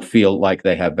they don't feel like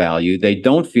they have value. They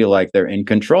don't feel like they're in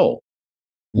control.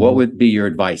 What would be your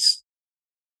advice?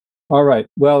 All right.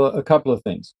 Well, a couple of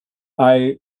things.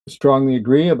 I strongly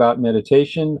agree about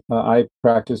meditation. I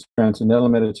practice transcendental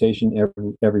meditation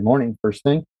every morning, first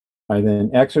thing. I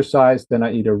then exercise, then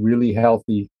I eat a really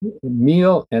healthy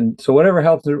meal. And so whatever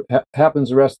happens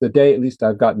the rest of the day, at least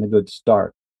I've gotten a good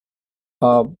start.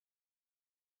 Love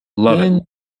it.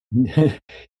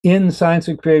 In Science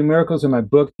of Creating Miracles, in my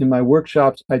book, in my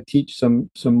workshops, I teach some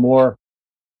more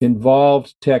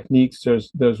involved techniques.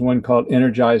 There's one called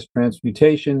energized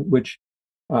transmutation, which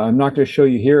I'm not going to show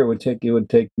you here. It would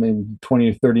take maybe 20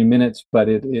 or 30 minutes, but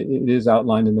it is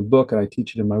outlined in the book, and I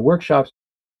teach it in my workshops.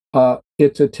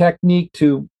 It's a technique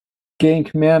to gain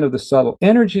command of the subtle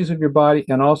energies of your body,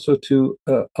 and also to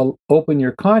open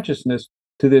your consciousness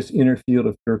to this inner field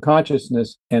of pure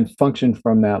consciousness and function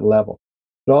from that level.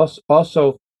 But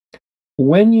also,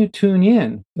 when you tune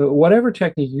in, whatever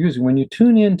technique you're using, when you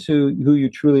tune into who you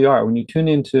truly are, when you tune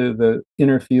into the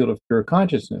inner field of pure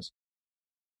consciousness,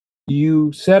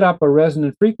 you set up a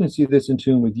resonant frequency that's in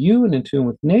tune with you and in tune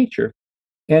with nature.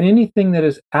 And anything that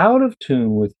is out of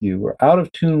tune with you, or out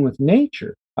of tune with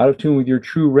nature, out of tune with your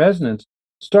true resonance,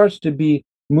 starts to be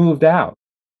moved out.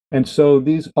 And so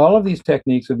all of these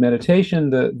techniques of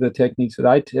meditation, the techniques that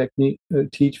I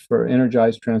teach for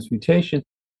energized transmutation,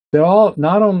 they all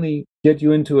not only get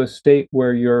you into a state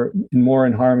where you're more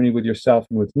in harmony with yourself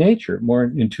and with nature, more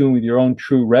in tune with your own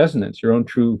true resonance, your own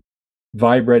true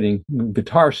vibrating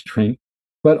guitar string,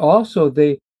 but also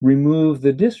they remove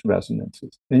the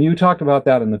dysresonances. And you talked about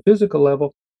that on the physical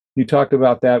level. You talked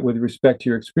about that with respect to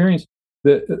your experience.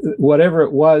 Whatever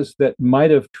it was that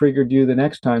might have triggered you the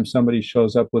next time somebody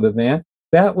shows up with a van,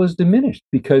 that was diminished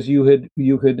because you had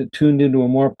tuned into a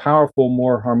more powerful,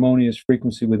 more harmonious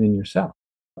frequency within yourself.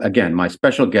 Again, my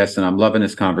special guest, and I'm loving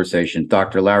this conversation,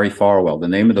 Dr. Larry Farwell. The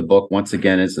name of the book, once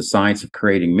again, is The Science of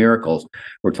Creating Miracles.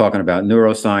 We're talking about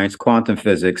neuroscience, quantum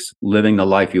physics, living the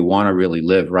life you want to really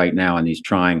live right now in these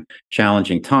trying,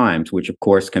 challenging times, which, of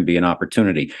course, can be an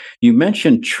opportunity. You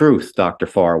mentioned truth, Dr.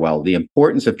 Farwell, the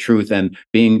importance of truth and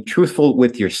being truthful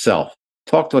with yourself.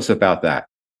 Talk to us about that.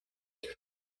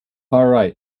 All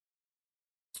right.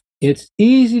 It's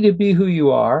easy to be who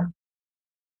you are.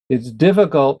 It's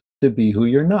difficult to be who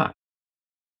you're not.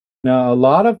 Now, a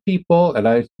lot of people, and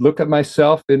I look at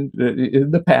myself in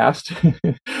the past,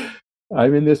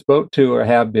 I'm in this boat too, or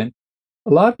have been.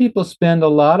 A lot of people spend a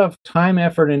lot of time,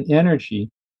 effort, and energy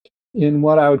in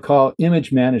what I would call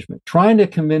image management, trying to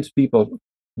convince people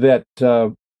that,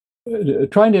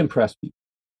 trying to impress people.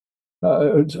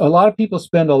 A lot of people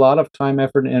spend a lot of time,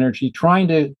 effort, and energy trying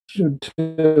to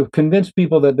convince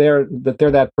people that they're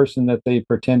that person that they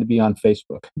pretend to be on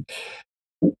Facebook.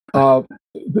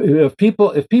 If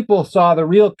people saw the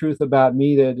real truth about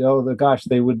me, that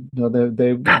they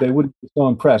wouldn't be so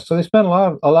impressed. So they spend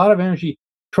a lot of energy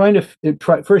trying to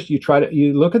first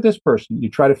you look at this person, you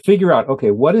try to figure out, okay,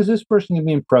 what is this person going to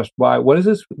be impressed by? What is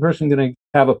this person going to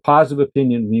have a positive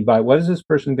opinion of me by? What is this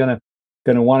person going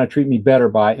to want to treat me better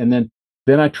by? And then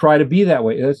I try to be that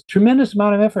way. There's a tremendous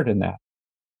amount of effort in that.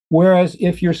 Whereas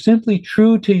if you're simply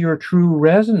true to your true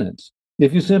resonance,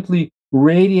 if you simply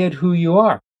radiate who you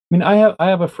are. I mean, I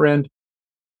have a friend.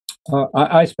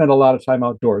 I spend a lot of time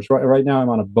outdoors. Right now, I'm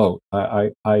on a boat.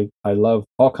 I love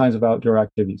all kinds of outdoor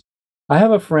activities. I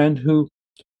have a friend who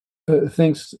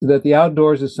thinks that the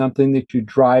outdoors is something that you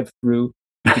drive through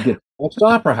to get to the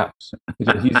opera house.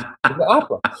 He's the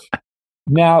opera.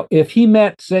 Now, if he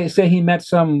met, say he met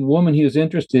some woman he was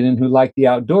interested in who liked the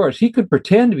outdoors, he could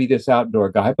pretend to be this outdoor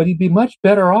guy, but he'd be much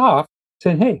better off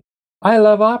saying, "Hey, I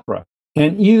love opera."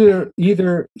 And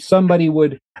either somebody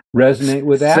would resonate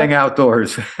with that. Sing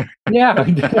outdoors. Yeah.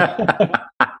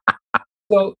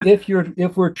 So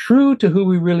if we're true to who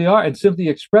we really are and simply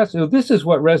express, this is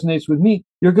what resonates with me,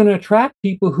 you're going to attract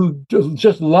people who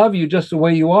just love you just the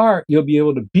way you are. You'll be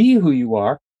able to be who you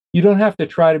are. You don't have to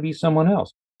try to be someone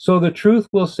else. So the truth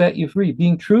will set you free.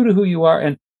 Being true to who you are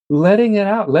and letting it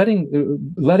out,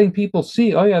 letting people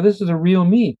see, oh yeah, this is a real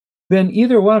me. Then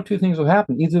either one of two things will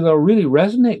happen. Either they'll really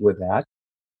resonate with that,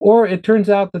 or it turns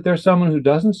out that there's someone who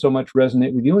doesn't so much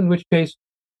resonate with you, in which case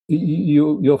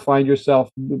you'll find yourself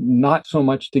not so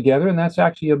much together, and that's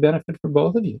actually a benefit for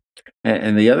both of you.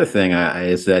 And the other thing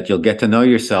is that you'll get to know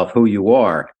yourself, who you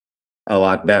are, a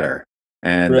lot better.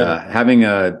 And having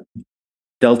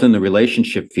dealt in the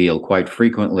relationship field quite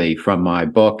frequently from my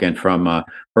book and from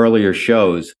earlier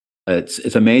shows,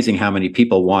 it's amazing how many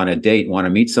people want to date, want to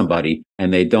meet somebody,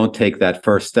 and they don't take that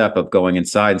first step of going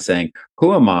inside and saying,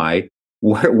 who am I?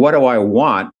 What do I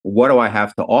want? What do I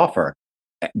have to offer?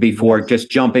 Before just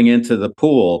jumping into the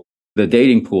pool, the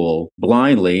dating pool,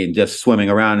 blindly and just swimming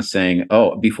around and saying,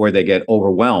 oh, before they get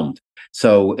overwhelmed.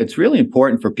 So it's really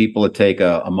important for people to take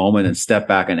a moment and step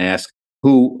back and ask,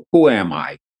 who am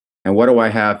I? And what do I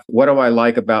have? What do I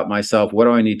like about myself? What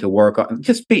do I need to work on?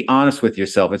 Just be honest with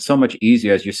yourself. It's so much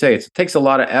easier, as you say. It takes a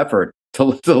lot of effort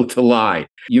to lie.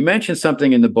 You mentioned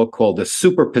something in the book called the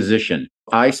superposition.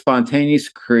 I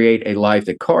spontaneously create a life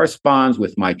that corresponds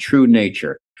with my true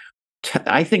nature.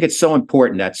 I think it's so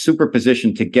important, that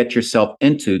superposition, to get yourself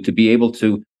into, to be able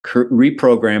to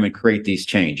reprogram and create these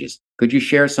changes. Could you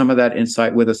share some of that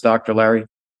insight with us, Dr. Larry?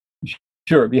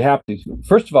 Sure, I'd be happy to.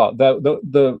 First of all,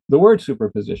 the word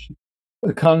superposition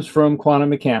comes from quantum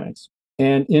mechanics.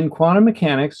 And in quantum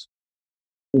mechanics,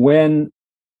 when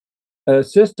a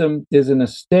system is in a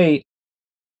state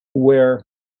where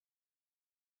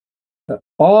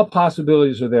all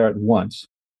possibilities are there at once,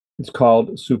 it's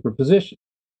called superposition.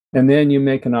 And then you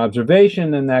make an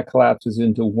observation, and that collapses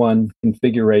into one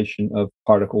configuration of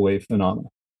particle wave phenomena.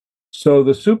 So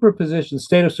the superposition,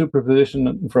 state of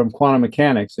superposition from quantum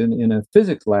mechanics in a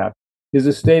physics lab is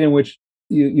a state in which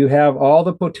you have all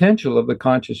the potential of the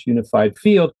conscious unified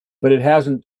field, but it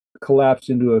hasn't collapsed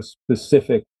into a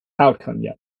specific outcome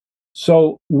yet.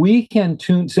 So we can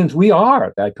tune, since we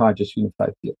are that conscious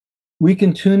unified field, we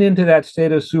can tune into that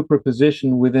state of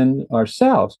superposition within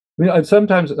ourselves.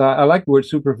 Sometimes I like the word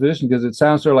superposition because it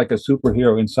sounds sort of like a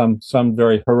superhero in some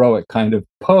very heroic kind of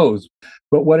pose.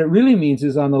 But what it really means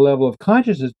is, on the level of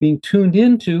consciousness, being tuned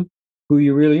into who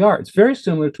you really are. It's very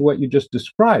similar to what you just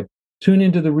described. Tune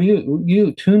into the real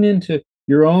you. Tune into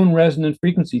your own resonant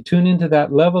frequency. Tune into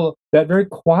that level, that very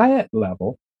quiet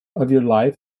level of your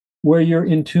life where you're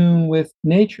in tune with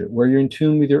nature, where you're in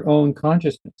tune with your own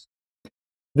consciousness.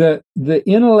 The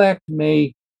intellect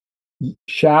may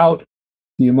shout,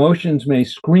 the emotions may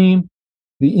scream,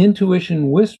 the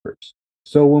intuition whispers.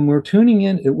 So when we're tuning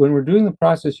in, when we're doing the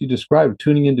process you described,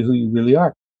 tuning into who you really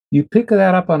are, you pick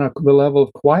that up on the level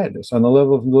of quietness, on the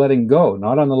level of letting go,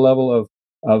 not on the level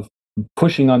of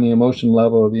pushing on the emotion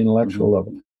level or the intellectual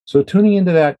level. So tuning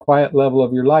into that quiet level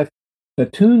of your life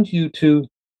attunes you to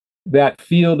that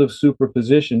field of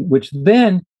superposition, which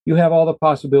then you have all the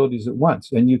possibilities at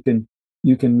once, and you can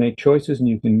make choices and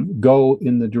you can go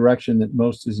in the direction that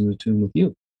most is in tune with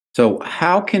you. So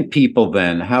how can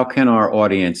our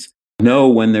audience know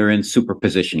when they're in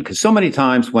superposition? Because so many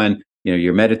times when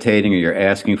you're meditating or you're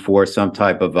asking for some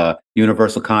type of a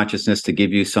universal consciousness to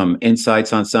give you some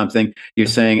insights on something, you're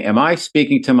saying, am I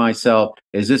speaking to myself?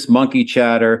 Is this monkey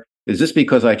chatter? Is this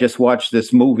because I just watched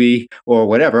this movie or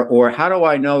whatever? Or how do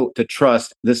I know to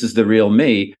trust this is the real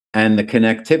me and the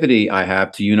connectivity I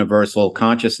have to universal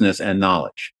consciousness and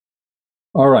knowledge?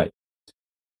 All right.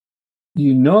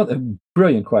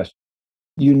 Brilliant question.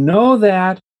 You know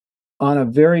that on a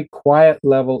very quiet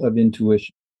level of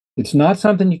intuition. It's not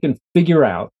something you can figure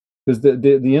out because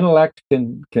the intellect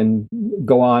can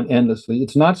go on endlessly.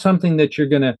 It's not something that you're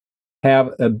going to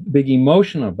have a big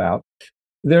emotion about.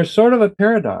 There's sort of a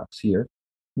paradox here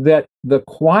that the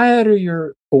quieter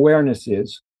your awareness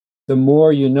is, the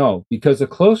more you know, because the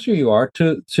closer you are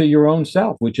to your own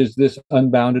self, which is this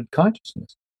unbounded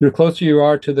consciousness, the closer you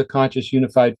are to the conscious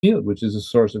unified field, which is the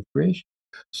source of creation.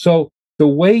 So the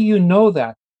way you know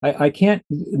that,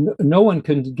 no one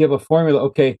can give a formula,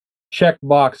 okay, check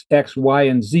box X, Y,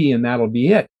 and Z, and that'll be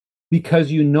it,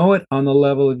 because you know it on the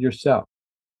level of yourself.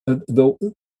 And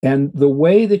the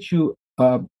way that you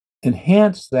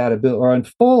enhance that ability or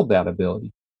unfold that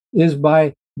ability is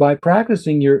by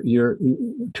practicing your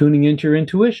tuning into your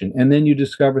intuition, and then you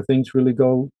discover things really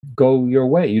go your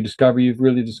way. You discover you've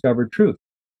really discovered truth.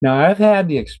 Now, I've had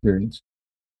the experience,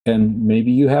 and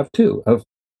maybe you have too, of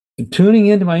tuning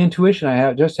into my intuition.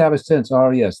 I just have a sense, oh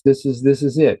yes, this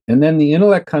is it. And then the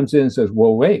intellect comes in and says,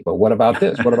 well, wait, but what about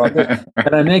this? What about this?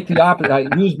 And I make the opposite. I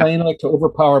use my intellect to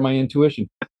overpower my intuition.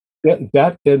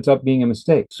 That ends up being a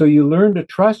mistake. So you learn to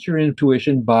trust your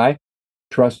intuition by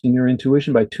trusting your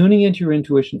intuition, by tuning into your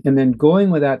intuition, and then going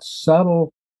with that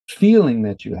subtle feeling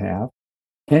that you have,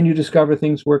 and you discover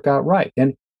things work out right.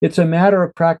 And it's a matter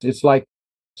of practice. It's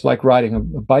like riding a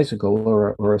bicycle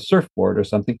or a surfboard or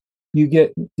something. You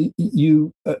get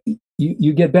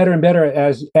better and better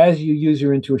as you use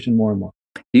your intuition more and more.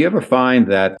 Do you ever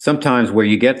find that sometimes where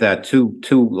you get that two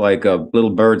like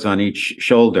little birds on each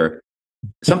shoulder,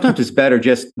 sometimes it's better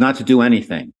just not to do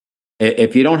anything.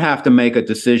 If you don't have to make a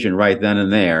decision right then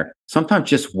and there, sometimes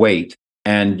just wait,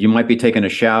 and you might be taking a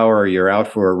shower or you're out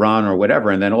for a run or whatever,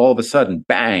 and then all of a sudden,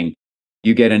 bang,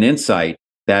 you get an insight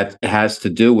that has to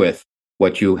do with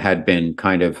what you had been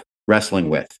kind of wrestling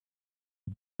with.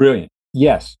 Brilliant.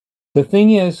 Yes. The thing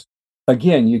is,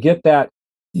 again, you get that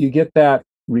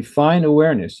refined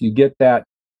awareness, you get that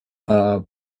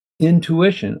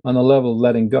intuition on the level of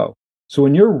letting go. So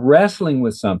when you're wrestling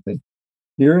with something,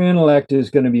 your intellect is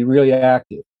going to be really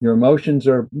active. Your emotions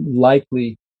are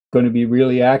likely going to be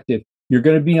really active. You're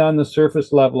going to be on the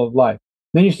surface level of life.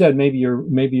 Then you said maybe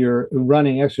you're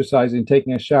running, exercising,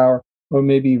 taking a shower, or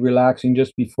maybe relaxing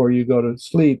just before you go to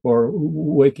sleep, or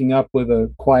waking up with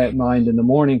a quiet mind in the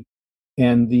morning,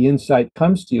 and the insight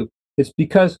comes to you. It's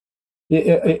because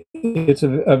it's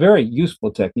a very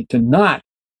useful technique to not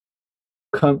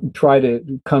try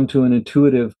to come to an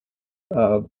intuitive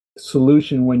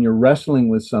solution when you're wrestling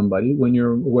with somebody, when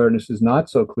your awareness is not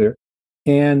so clear.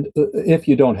 And if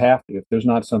you don't have to, if there's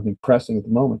not something pressing at the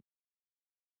moment,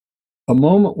 a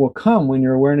moment will come when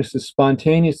your awareness is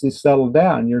spontaneously settled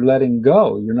down. You're letting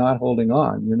go. You're not holding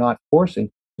on. You're not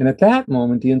forcing. And at that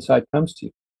moment, the insight comes to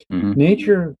you. Mm-hmm.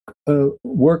 Nature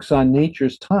works on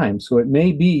nature's time. So it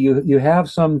may be you have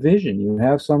some vision, you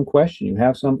have some question, you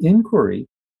have some inquiry,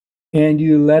 and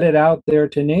you let it out there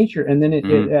to nature. And then it,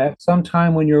 at some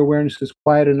time when your awareness is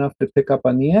quiet enough to pick up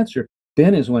on the answer,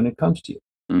 then is when it comes to you.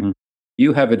 Mm-hmm.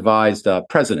 You have advised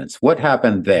presidents. What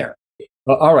happened there?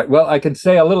 All right. Well, I can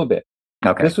say a little bit.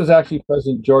 Okay. This was actually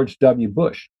President George W.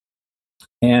 Bush.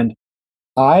 And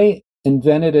I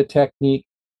invented a technique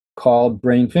called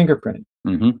brain fingerprinting,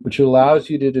 which allows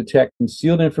you to detect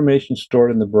concealed information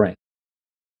stored in the brain.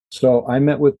 So I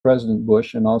met with President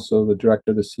Bush and also the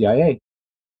director of the CIA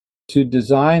to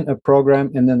design a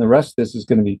program, and then the rest of this is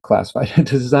going to be classified, to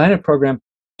design a program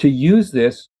to use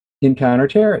this in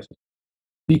counterterrorism.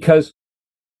 because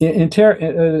in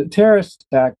terrorist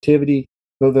activity,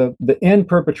 though the end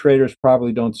perpetrators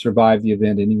probably don't survive the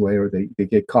event anyway, or they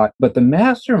get caught, but the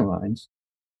masterminds,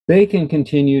 they can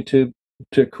continue to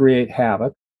create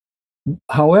havoc.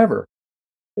 However,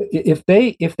 if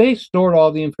they stored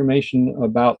all the information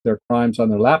about their crimes on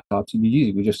their laptops, it'd be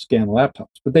easy. We just scan the laptops,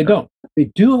 but they don't.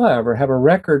 They do, however, have a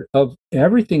record of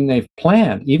everything they've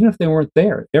planned, even if they weren't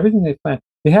there. Everything they planned,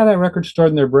 they have that record stored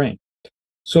in their brain.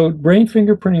 So brain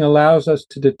fingerprinting allows us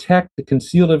to detect the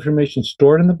concealed information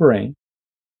stored in the brain,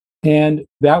 and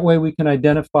that way we can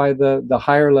identify the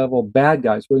higher level bad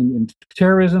guys. In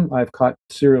terrorism, I've caught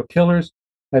serial killers.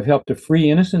 I've helped to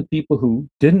free innocent people who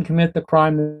didn't commit the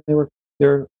crime that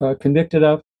they're convicted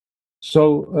of.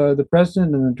 So the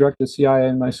president and the director of the CIA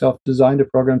and myself designed a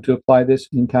program to apply this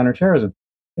in counterterrorism.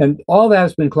 And all that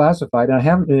has been classified, and I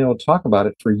haven't been able to talk about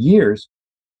it for years.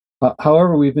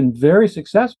 However, we've been very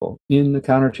successful in the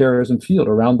counterterrorism field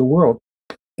around the world.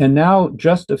 And now,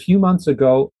 just a few months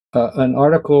ago, an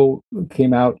article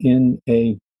came out in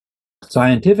a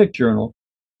scientific journal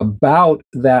about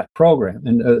that program.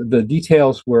 And the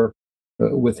details were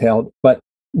withheld, but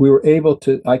we were able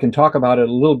to, I can talk about it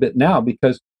a little bit now,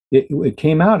 because it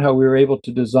came out how we were able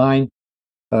to design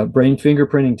brain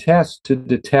fingerprinting tests to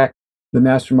detect the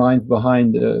masterminds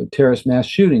behind terrorist mass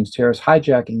shootings, terrorist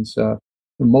hijackings,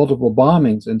 multiple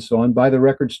bombings, and so on, by the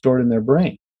records stored in their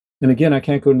brain. And again, I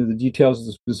can't go into the details of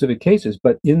the specific cases,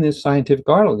 but in this scientific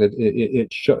article,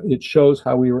 it shows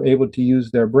how we were able to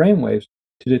use their brainwaves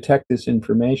to detect this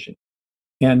information.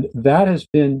 And that has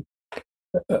been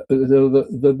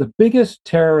the biggest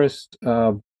terrorist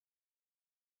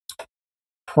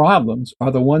problems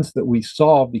are the ones that we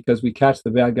solve because we catch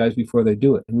the bad guys before they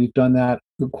do it. And we've done that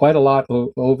quite a lot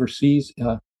overseas,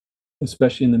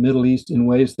 especially in the Middle East, in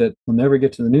ways that will never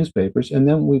get to the newspapers. And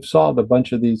then we've solved a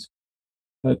bunch of these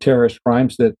terrorist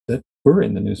crimes that were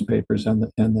in the newspapers and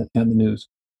the news.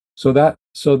 So that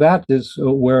is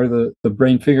where the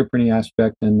brain fingerprinting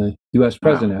aspect and the U.S.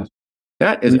 president aspect.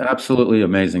 That is absolutely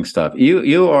amazing stuff.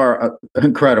 You are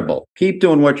incredible. Keep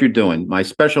doing what you're doing. My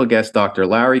special guest, Dr.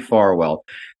 Larry Farwell.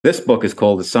 This book is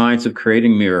called The Science of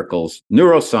Creating Miracles,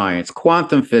 Neuroscience,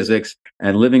 Quantum Physics,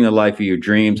 and Living the Life of Your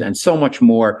Dreams, and so much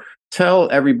more. Tell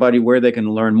everybody where they can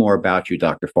learn more about you,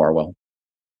 Dr. Farwell.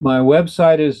 My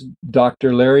website is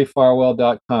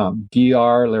drlarryfarwell.com,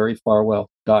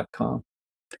 drlarryfarwell.com.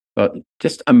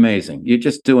 Just amazing. You're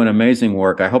just doing amazing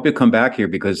work. I hope you come back here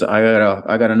because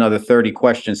I got another 30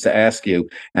 questions to ask you,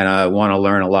 and I want to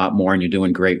learn a lot more, and you're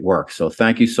doing great work. So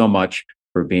thank you so much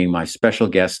for being my special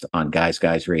guest on Guys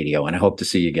Guys Radio, and I hope to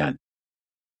see you again.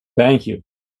 Thank you.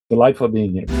 Delightful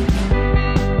being here.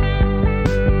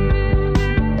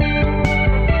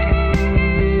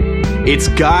 It's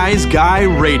Guys Guy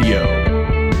Radio.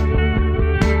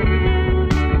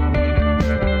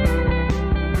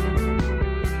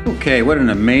 Okay, what an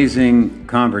amazing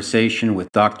conversation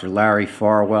with Dr. Larry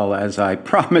Farwell. As I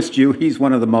promised you, he's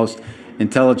one of the most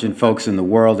intelligent folks in the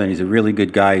world, and he's a really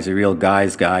good guy. He's a real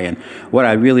guy's guy. And what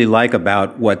I really like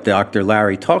about what Dr.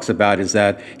 Larry talks about is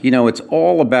that, it's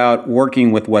all about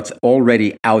working with what's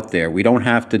already out there. We don't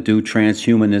have to do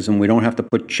transhumanism. We don't have to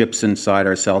put chips inside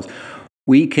ourselves.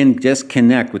 We can just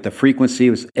connect with the frequency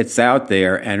it's out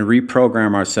there and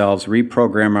reprogram ourselves,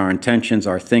 reprogram our intentions,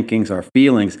 our thinkings, our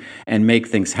feelings, and make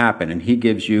things happen. And he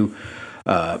gives you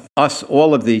us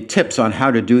all of the tips on how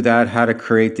to do that, how to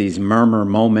create these murmur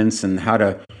moments, and how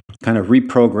to kind of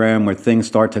reprogram where things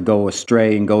start to go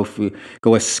astray and go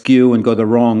askew and go the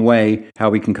wrong way,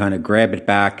 how we can kind of grab it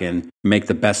back and make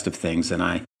the best of things. And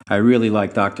I really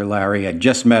like Dr. Larry. I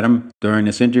just met him during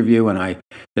this interview, and I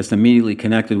just immediately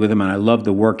connected with him, and I love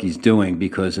the work he's doing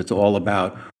because it's all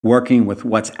about working with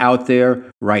what's out there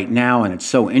right now. And it's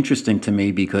so interesting to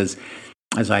me because,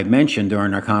 as I mentioned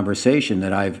during our conversation,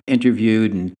 that I've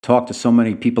interviewed and talked to so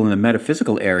many people in the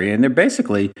metaphysical area, and they're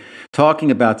basically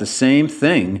talking about the same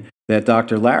thing that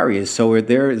Dr. Larry is. So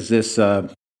there is this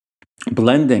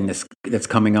blending that's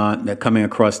coming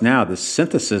across now, this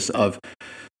synthesis of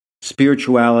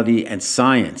spirituality and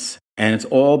science, and it's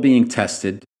all being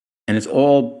tested, and it's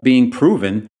all being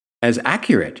proven as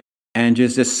accurate. And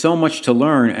there's just so much to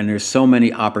learn, and there's so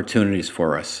many opportunities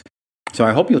for us. So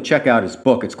I hope you'll check out his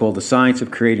book. It's called The Science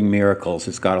of Creating Miracles.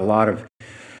 It's got a lot of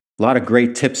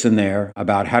great tips in there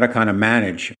about how to kind of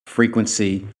manage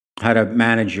frequency, how to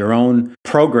manage your own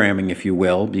programming, if you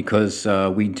will, because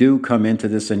we do come into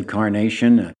this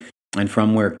incarnation, and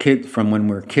from when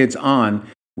we're kids on,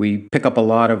 we pick up a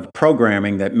lot of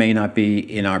programming that may not be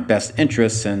in our best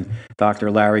interests. And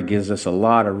Dr. Larry gives us a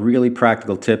lot of really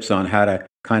practical tips on how to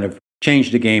kind of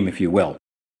change the game, if you will.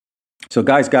 So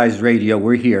Guys Radio,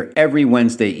 we're here every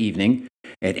Wednesday evening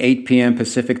at 8 p.m.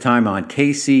 Pacific time on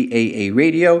KCAA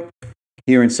Radio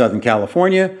here in Southern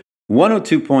California,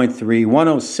 102.3,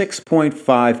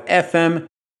 106.5 FM,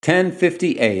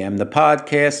 1050 AM. The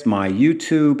podcast, my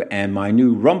YouTube, and my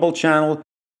new Rumble channel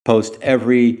post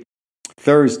every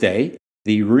Thursday.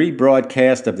 The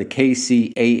rebroadcast of the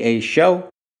KCAA show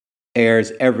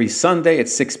airs every Sunday at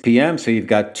 6 p.m. So you've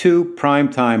got two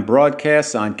primetime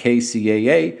broadcasts on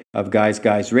KCAA of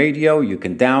Guys Radio. You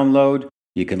can download,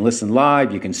 you can listen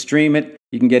live, you can stream it.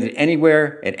 You can get it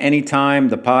anywhere at any time.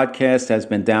 The podcast has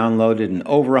been downloaded in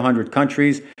over 100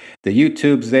 countries. The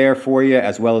YouTube's there for you,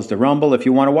 as well as the Rumble if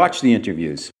you want to watch the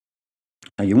interviews.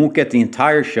 Now, you won't get the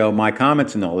entire show, my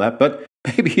comments and all that, but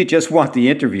maybe you just want the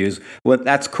interviews. Well,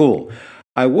 that's cool.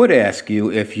 I would ask you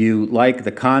if you like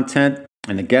the content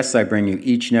and the guests I bring you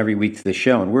each and every week to the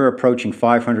show. And we're approaching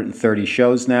 530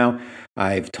 shows now.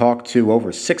 I've talked to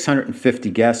over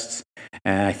 650 guests,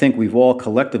 and I think we've all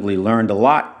collectively learned a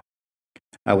lot.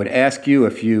 I would ask you,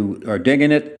 if you are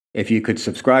digging it, if you could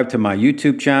subscribe to my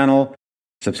YouTube channel,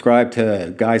 subscribe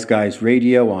to Guys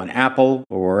Radio on Apple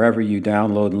or wherever you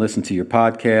download and listen to your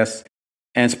podcasts,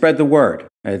 and spread the word.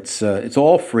 It's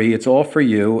all free. It's all for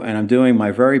you, and I'm doing my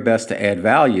very best to add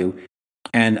value.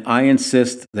 And I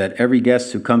insist that every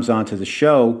guest who comes onto the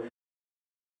show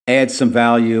adds some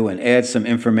value and adds some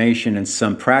information and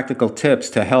some practical tips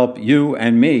to help you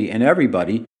and me and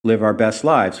everybody live our best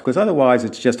lives. Because otherwise,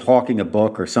 it's just hawking a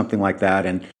book or something like that.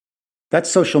 And that's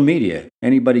social media.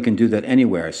 Anybody can do that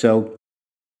anywhere. So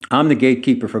I'm the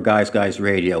gatekeeper for Guys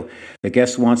Radio. The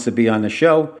guest wants to be on the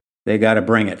show, they got to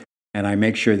bring it. And I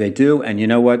make sure they do. And you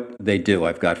know what? They do.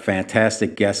 I've got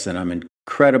fantastic guests, and I'm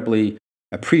incredibly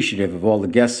appreciative of all the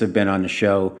guests who have been on the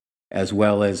show, as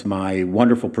well as my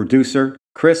wonderful producer,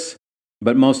 Chris.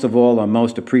 But most of all, I'm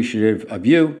most appreciative of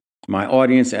you, my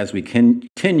audience, as we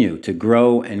continue to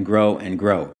grow and grow and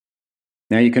grow.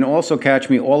 Now, you can also catch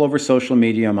me all over social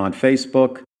media. I'm on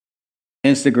Facebook,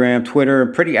 Instagram, Twitter.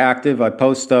 I'm pretty active. I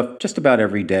post stuff just about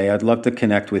every day. I'd love to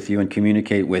connect with you and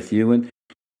communicate with you. And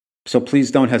so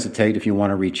please don't hesitate if you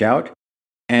want to reach out.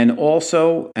 And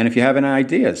also, if you have any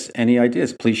ideas,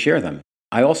 please share them.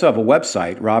 I also have a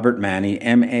website, robertmanni,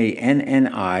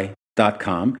 MANNI.com.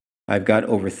 I've got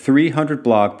over 300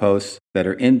 blog posts that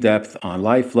are in-depth on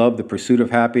life, love, the pursuit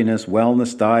of happiness,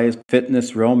 wellness, diet,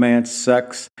 fitness, romance,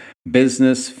 sex,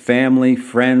 business, family,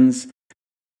 friends,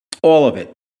 all of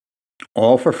it,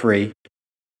 all for free.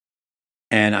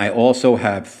 And I also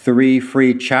have 3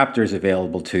 free chapters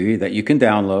available to you that you can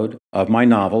download of my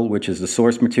novel, which is the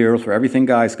source material for everything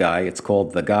Guys Guy. It's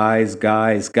called The Guys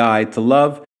Guide to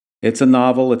Love. It's a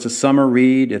novel, it's a summer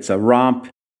read, it's a romp.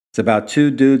 It's about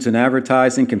 2 dudes in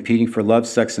advertising competing for love,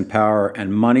 sex, and power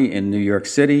and money in New York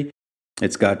City.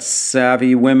 It's got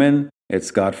savvy women, it's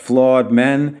got flawed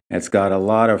men, it's got a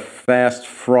lot of fast,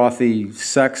 frothy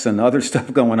sex and other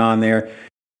stuff going on there.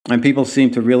 And people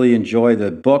seem to really enjoy the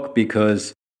book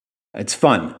because it's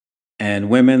fun. And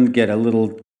women get a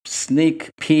little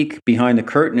sneak peek behind the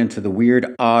curtain into the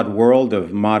weird, odd world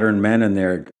of modern men and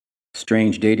their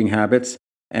strange dating habits.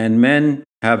 And men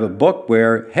have a book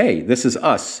where, hey, this is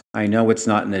us. I know it's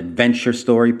not an adventure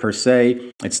story per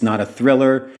se. It's not a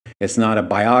thriller. It's not a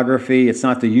biography. It's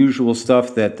not the usual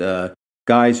stuff that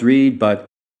guys read. But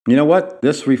you know what?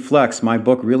 My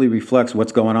book really reflects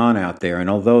what's going on out there. And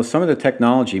although some of the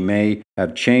technology may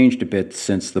have changed a bit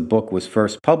since the book was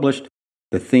first published,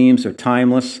 the themes are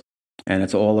timeless. And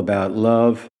it's all about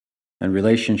love and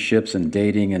relationships and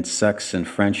dating and sex and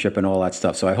friendship and all that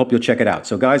stuff. So I hope you'll check it out.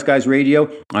 So Guys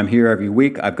Radio, I'm here every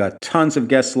week. I've got tons of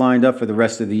guests lined up for the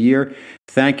rest of the year.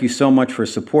 Thank you so much for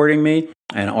supporting me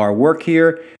and our work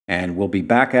here. And we'll be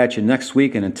back at you next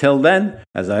week. And until then,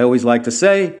 as I always like to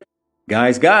say,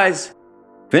 guys,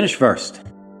 finish first.